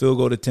 Field goal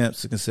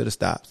attempts are considered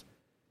stops.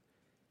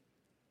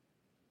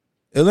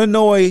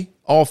 Illinois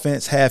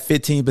offense had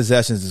 15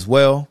 possessions as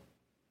well.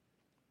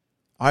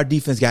 Our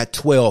defense got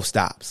 12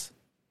 stops.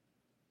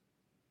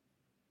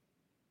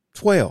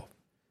 12.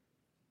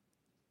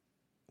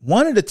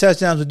 One of the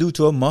touchdowns was due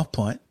to a muff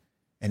punt,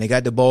 and they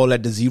got the ball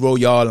at the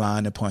 0-yard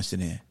line and punched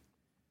it in.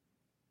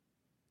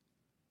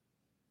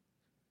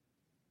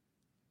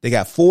 They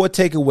got 4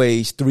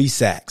 takeaways, 3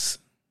 sacks.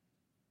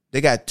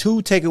 They got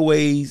 2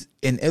 takeaways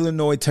in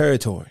Illinois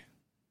territory.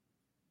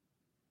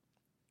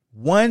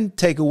 1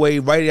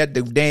 takeaway right at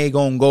the dang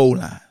on goal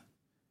line.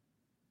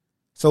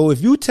 So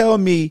if you tell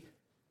me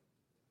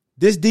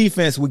this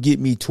defense would get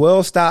me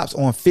 12 stops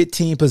on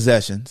 15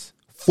 possessions,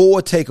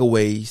 4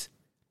 takeaways,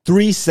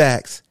 3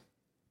 sacks,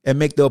 and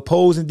make the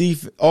opposing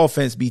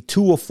offense be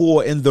 2 or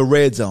 4 in the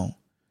red zone,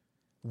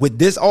 with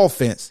this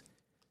offense,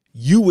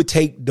 you would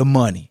take the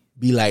money.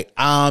 Be like,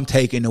 I'm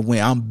taking the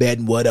win. I'm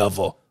betting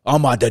whatever.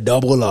 I'm about to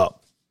double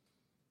up.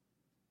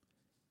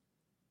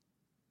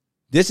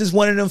 This is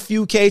one of them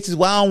few cases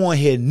where I don't want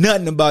to hear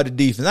nothing about the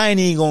defense. I ain't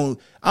even going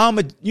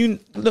to,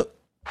 look.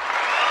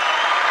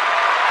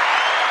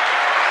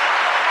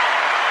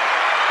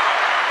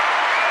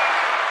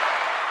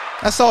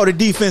 That's all the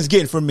defense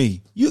getting from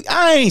me.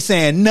 I ain't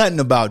saying nothing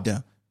about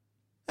them.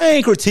 I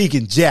ain't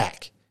critiquing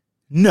Jack.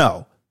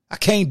 No, I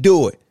can't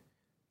do it.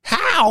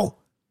 How?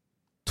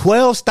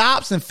 12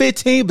 stops and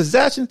 15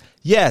 possessions?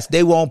 Yes,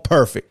 they weren't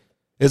perfect.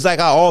 It's like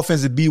our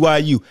offense at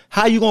BYU.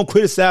 How you gonna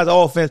criticize the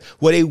offense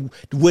where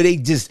they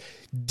just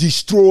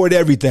destroyed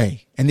everything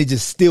and they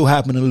just still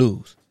happen to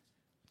lose?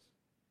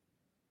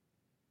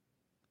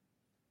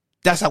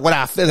 That's what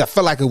I feel. I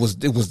felt like it was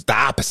the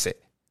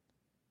opposite.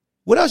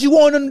 What else you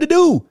want them to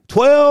do?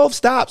 12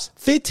 stops,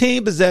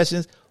 15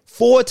 possessions,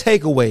 4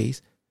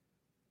 takeaways.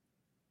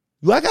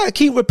 Do I got to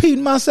keep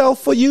repeating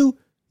myself for you?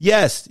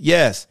 Yes.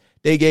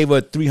 They gave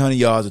us 300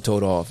 yards of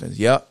total offense.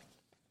 Yep.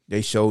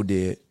 They sure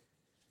did.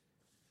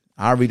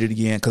 I'll read it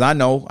again because I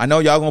know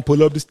y'all going to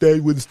pull up the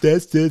stat with the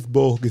stat says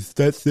ball. The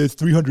stat says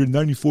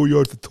 394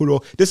 yards of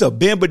total. This is a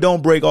bend but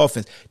don't break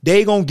offense.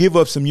 They going to give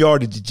up some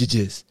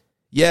yardages.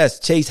 Yes,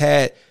 Chase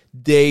had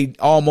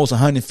almost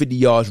 150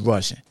 yards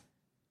rushing.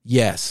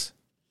 Yes.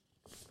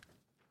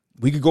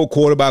 We could go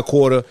quarter by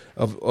quarter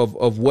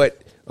of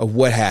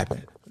what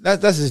happened.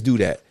 Let's just do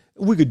that.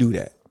 We could do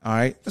that. All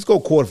right. Let's go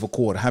quarter for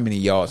quarter. How many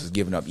yards is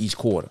given up each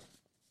quarter?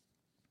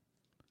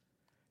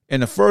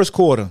 In the first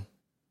quarter,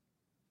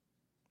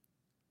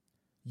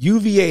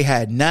 UVA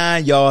had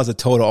 9 yards of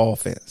total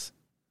offense.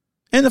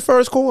 In the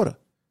first quarter.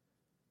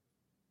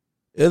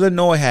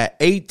 Illinois had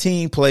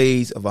 18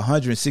 plays of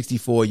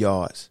 164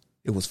 yards.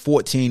 It was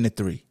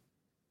 14-3.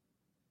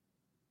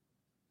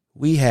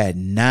 We had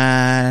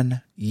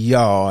 9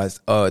 yards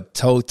of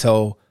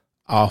total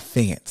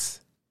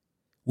offense.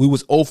 We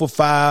was 0 for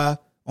 5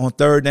 on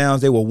third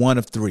downs. They were 1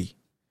 of 3.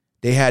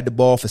 They had the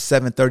ball for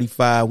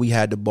 735. We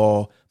had the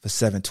ball for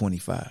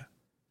 725.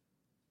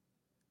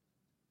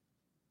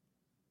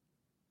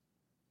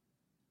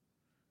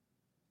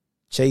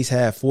 Chase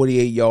had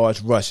 48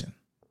 yards rushing.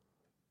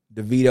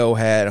 DeVito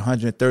had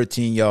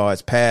 113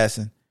 yards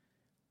passing.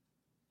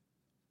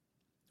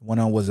 One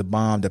of them was a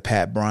bomb to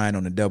Pat Bryant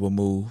on the double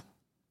move.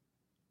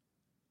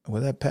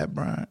 Was that Pat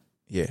Bryant?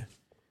 Yeah.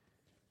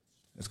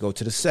 Let's go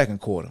to the second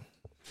quarter.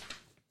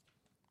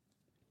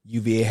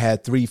 UVA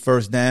had 3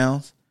 first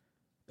downs.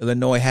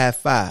 Illinois had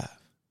 5.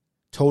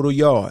 Total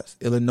yards.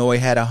 Illinois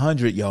had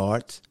 100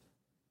 yards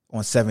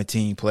on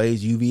 17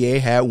 plays. UVA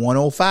had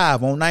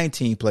 105 on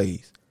 19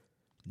 plays.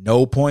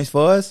 No points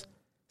for us,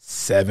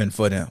 7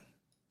 for them.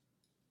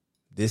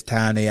 This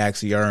time they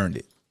actually earned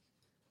it.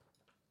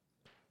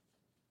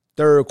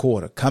 Third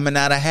quarter, coming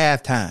out of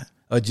halftime,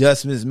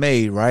 adjustments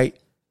made, right?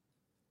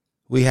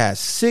 We had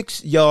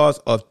 6 yards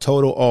of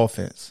total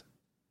offense.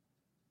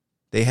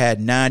 They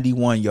had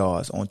 91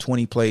 yards on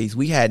 20 plays.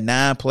 We had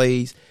 9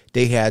 plays.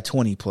 They had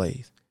 20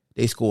 plays.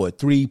 They scored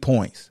 3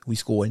 points. We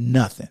scored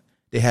nothing.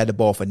 They had the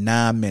ball for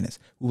 9 minutes.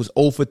 We was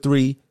 0 for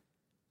 3.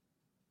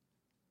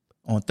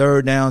 On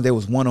third down, there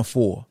was 1 of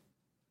 4.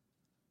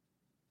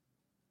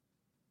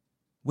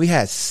 We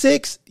had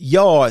 6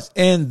 yards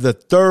in the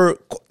third.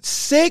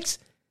 6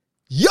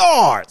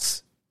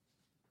 yards.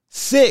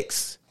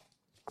 6.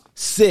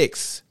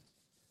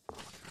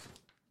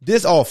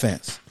 This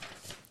offense.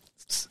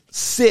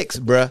 6,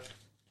 bruh.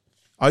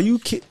 Are you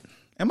kidding?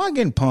 Am I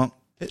getting punked?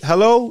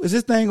 Hello? Is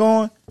this thing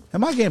on?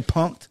 Am I getting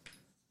punked?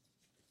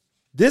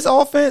 This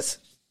offense?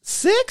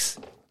 6?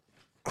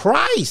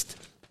 Christ.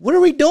 What are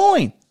we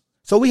doing?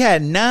 So we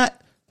had 9.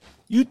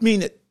 You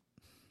mean it?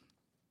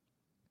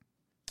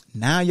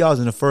 9 yards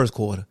in the first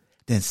quarter,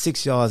 then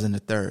 6 yards in the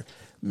third.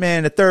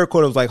 Man, the third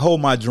quarter was like, hold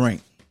my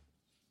drink.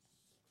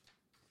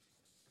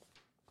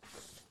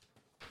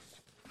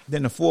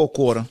 Then the fourth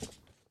quarter,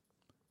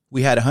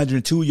 we had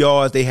 102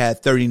 yards. They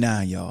had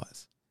 39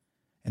 yards.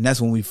 And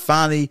that's when we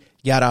finally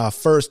got our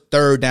first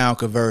third down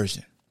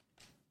conversion.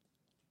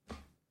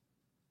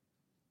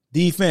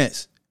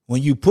 Defense,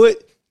 when you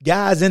put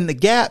guys in the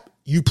gap,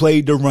 you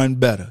played the run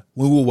better.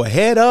 When we were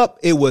head up,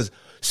 it was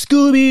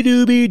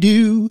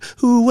Scooby-Dooby-Doo,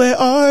 where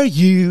are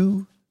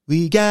you?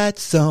 We got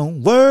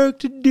some work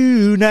to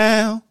do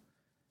now.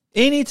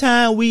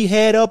 Anytime we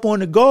head up on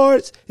the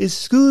guards,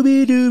 it's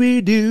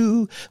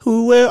Scooby-Dooby-Doo,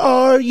 where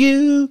are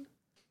you?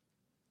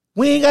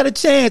 We ain't got a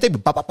chance. They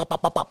bop, bop,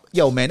 bop, bop, bop.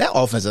 Yo, man, that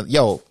offensive,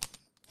 you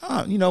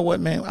know what,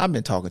 man? I've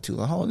been talking too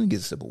long. Hold on, let me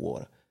get a sip of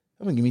water.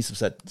 I'm going to give me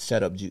some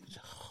shut up juice.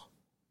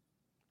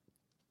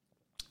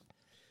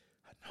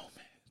 I know,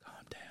 man.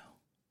 Calm down.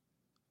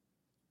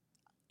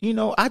 You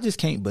know, I just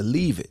can't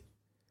believe it.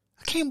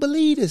 I can't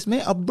believe this,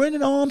 man. A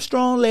Brennan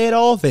Armstrong-led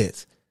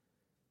offense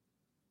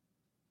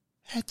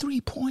had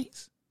 3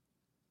 points.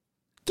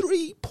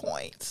 3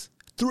 points.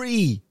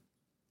 3.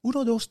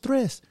 Uno, dos,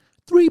 tres.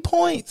 3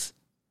 points.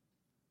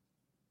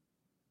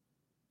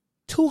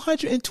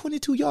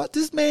 222 yards.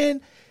 This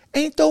man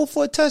ain't throw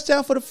for a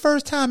touchdown for the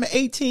first time in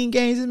 18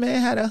 games. This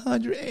man had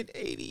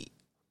 180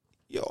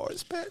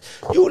 yards.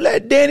 You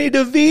let Danny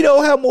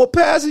DeVito have more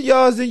passing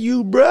yards than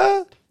you,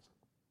 bruh.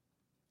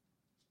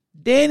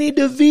 Danny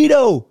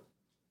DeVito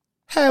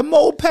had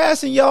more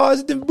passing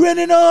yards than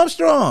Brennan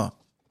Armstrong.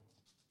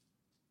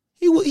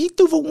 He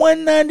threw for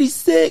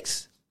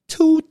 196,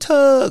 2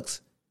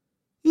 tugs.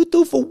 You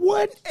threw for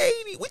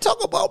 180. We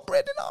talk about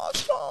Brendan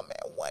Armstrong, man.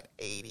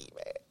 180,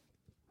 man.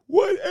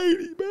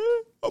 180,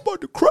 man. I'm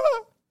about to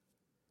cry.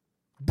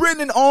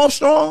 Brendan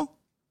Armstrong,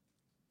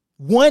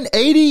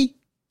 180.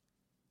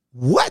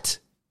 What?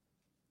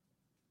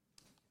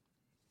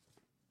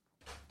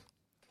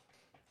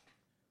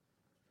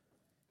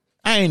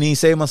 I ain't even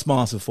say my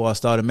sponsor before I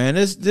started, man.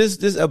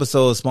 This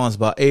episode is sponsored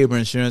by Able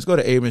Insurance. Go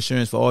to Able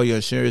Insurance for all your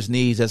insurance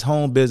needs. That's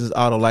home, business,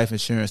 auto, life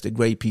insurance. The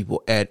great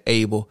people at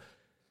Able.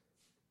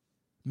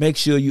 Make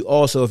sure you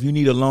also, if you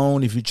need a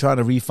loan, if you're trying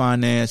to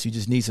refinance, you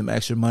just need some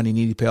extra money,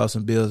 need to pay off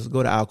some bills,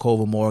 go to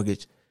Alcova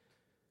Mortgage.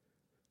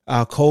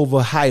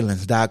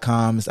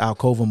 AlcovaHighlands.com is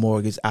Alcova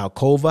Mortgage.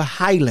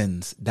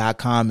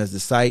 AlcovaHighlands.com is the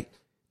site.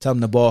 Tell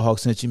them the Ball Hawk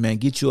sent you, man.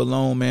 Get you a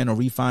loan, man, or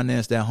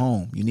refinance that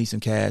home. You need some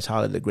cash.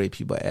 Holler at the great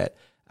people at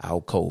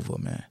Alcova,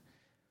 man.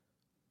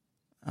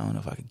 I don't know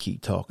if I can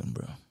keep talking,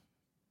 bro.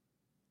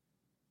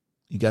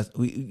 You got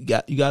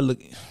to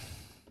look.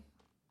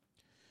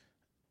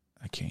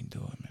 I can't do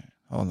it, man.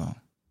 Hold on.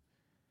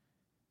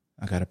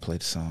 I got to play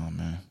the song,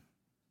 man.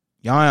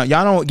 Y'all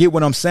don't get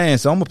what I'm saying,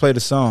 so I'm going to play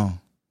the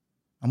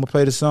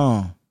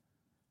song.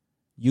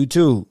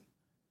 YouTube,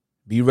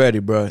 be ready,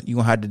 bro. You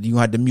gonna have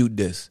to mute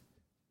this.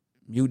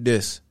 Mute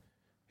this.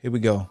 Here we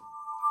go.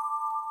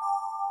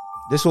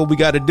 This is what we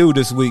got to do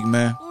this week,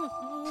 man.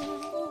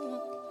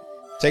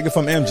 Take it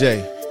from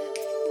MJ.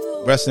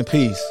 Rest in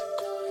peace.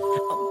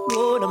 I'm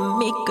gonna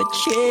make a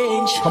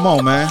change. Come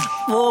on, man.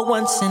 For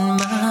once in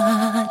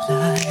my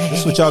life. This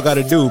is what y'all got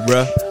to do,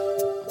 bro.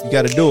 You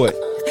got to do it.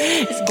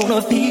 It's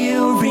gonna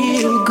feel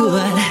real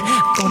good.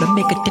 Gonna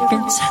make a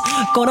difference.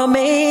 Gonna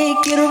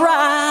make it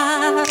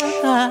right.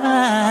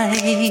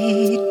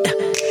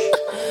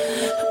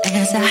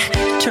 As I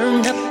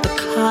turn up the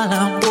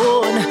collar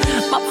on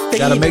my favorite.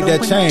 Gotta make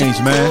that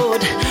change, man.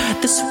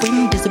 This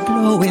wind is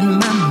blowing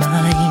my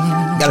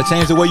mind. Gotta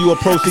change the way you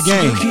approach the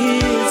game.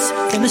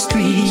 In the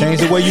street. Change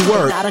the way you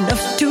work. Not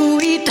enough to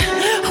eat.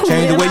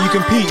 Change the way you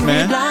compete,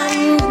 man.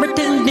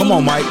 Come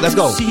on, Mike. Let's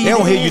go. They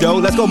don't hear you, though.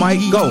 Let's go,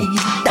 Mike. Go.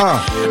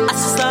 A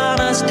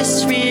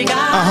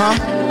disregard.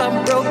 A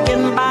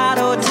broken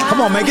bottle.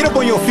 Come on, man. Get up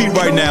on your feet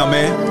right now,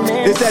 man.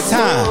 It's that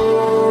time.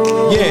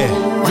 Yeah.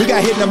 We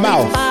got hit in the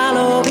mouth.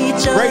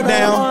 Right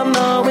down.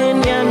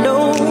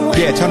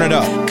 Yeah, turn it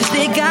up.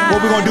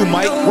 What we gonna do,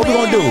 Mike? What we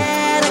gonna do?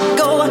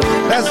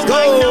 Let's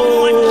go.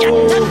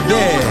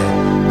 Yeah.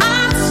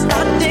 I'm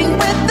starting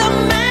with the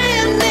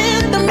man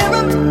in the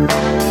mirror.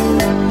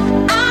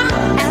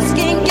 I'm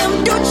asking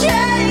him to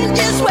change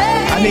his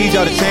ways. I need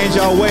y'all to change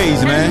y'all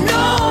ways, man.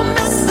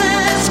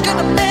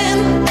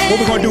 What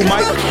we gonna do,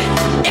 Mike?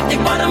 If they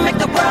wanna make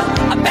the world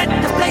a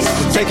better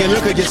place, take a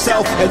look at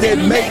yourself and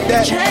then make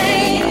that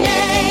change.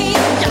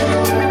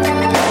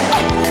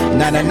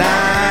 Na na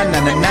na na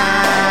na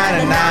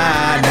na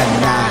na na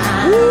na.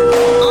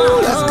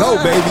 Woo, let's go,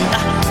 baby.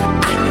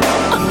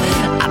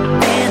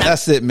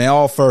 That's it, man.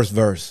 All first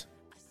verse.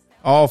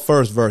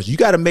 You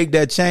got to make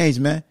that change,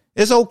 man.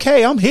 It's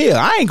okay. I'm here.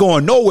 I ain't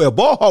going nowhere.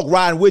 Ball Hawk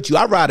riding with you.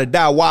 I ride or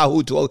die.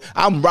 Wahoo!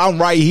 I'm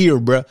right here,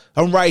 bro.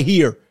 I'm right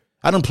here.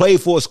 I done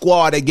played for a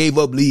squad that gave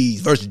up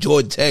leads versus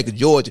Georgia Tech and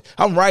Georgia.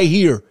 I'm right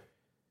here.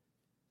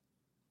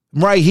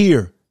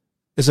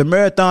 It's a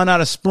marathon,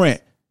 not a sprint.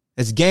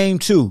 It's game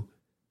 2.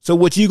 So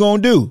what you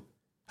gonna do?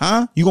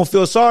 Huh? You gonna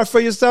feel sorry for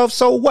yourself?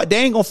 So what? They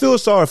ain't gonna feel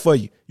sorry for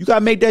you. You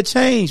gotta make that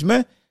change,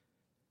 man.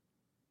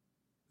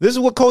 This is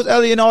what Coach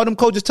Elliott and all them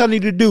coaches telling you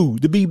to do,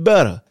 to be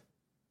better.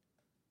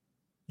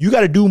 You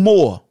gotta do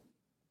more.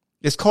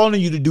 It's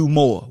calling you to do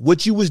more.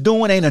 What you was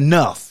doing ain't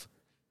enough.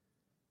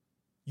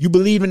 You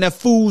believe in that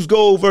Fool's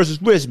Gold versus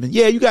Richmond.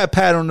 Yeah, you got a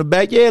pat on the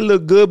back. Yeah, it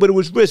looked good, but it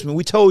was Richmond.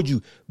 We told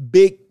you,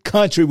 Big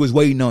Country was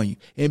waiting on you.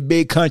 And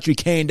Big Country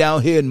came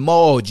down here and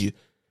mauled you.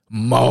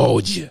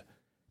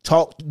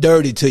 Talked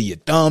dirty to you.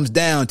 Thumbs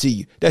down to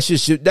you. That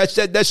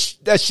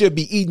should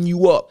be eating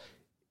you up.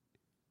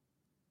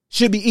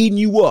 Should be eating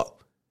you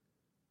up.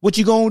 What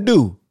you gonna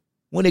do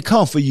when they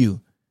come for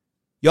you?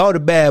 Y'all the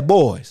bad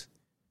boys.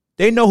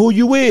 They know who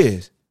you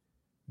is.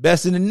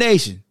 Best in the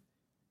nation.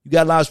 You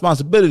got a lot of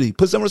responsibility.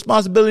 Put some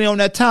responsibility on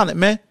that talent,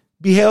 man.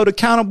 Be held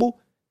accountable.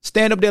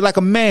 Stand up there like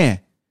a man.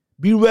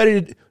 Be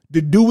ready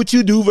to do what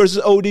you do versus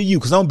ODU.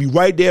 Because I'm going to be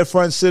right there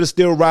front center,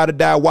 still ride or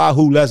die.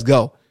 Wahoo, let's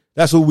go.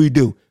 That's what we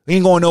do. We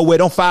ain't going nowhere.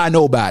 Don't fire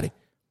nobody.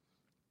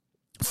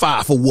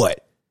 Fire for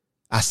what?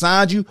 I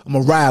signed you. I'm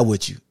going to ride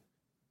with you.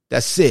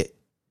 That's it.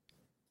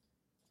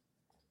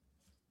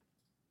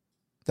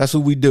 That's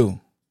what we do.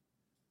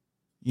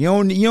 You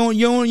don't need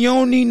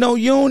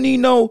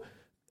no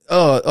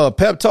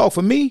pep talk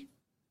for me.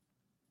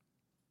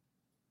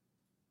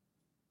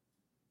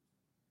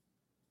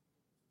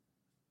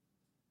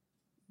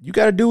 You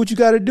got to do what you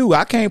got to do.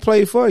 I can't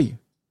play for you.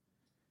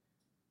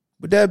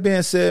 With that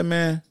being said,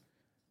 man,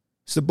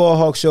 it's the Ball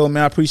Hawk Show,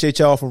 man. I appreciate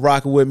y'all for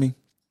rocking with me.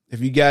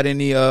 If you got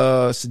any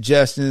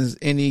suggestions,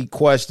 any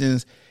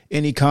questions,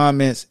 any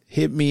comments,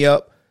 hit me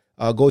up.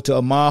 Go to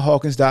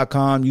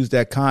AhmadHawkins.com. Use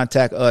that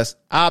contact us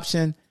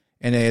option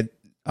and then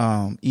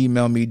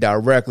email me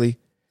directly.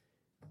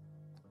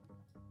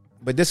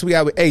 But this we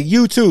have. Hey,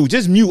 you too.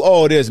 Just mute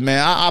all this, man.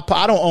 I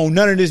don't own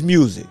none of this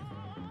music.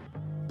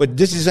 But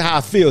this is how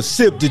I feel.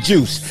 Sip the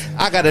juice.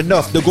 I got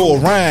enough to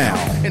go around.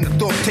 And the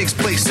thought takes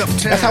place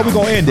uptown. That's how we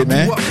gonna end it,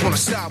 man.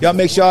 Y'all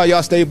make sure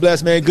y'all stay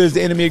blessed, man. Good is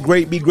the enemy of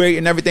great. Be great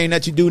in everything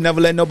that you do.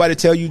 Never let nobody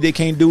tell you they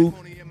can't do.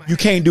 You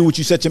can't do what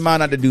you set your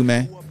mind out to do,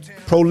 man.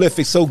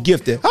 Prolific, so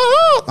gifted.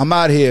 I'm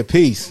out of here.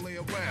 Peace.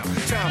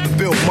 Time to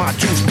build my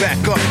juice back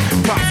up.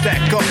 Pop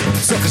stack up.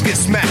 Suckers get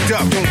smacked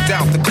up. Don't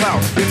doubt the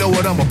clout. You know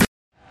what I'm about.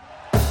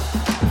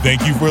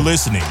 Thank you for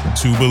listening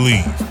to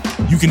Believe.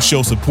 You can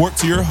show support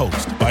to your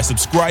host by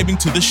subscribing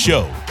to the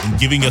show and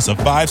giving us a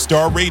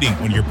 5-star rating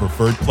on your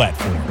preferred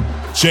platform.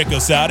 Check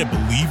us out at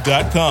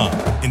Believe.com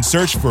and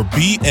search for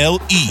BLEAV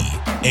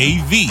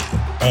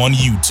on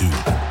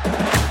YouTube.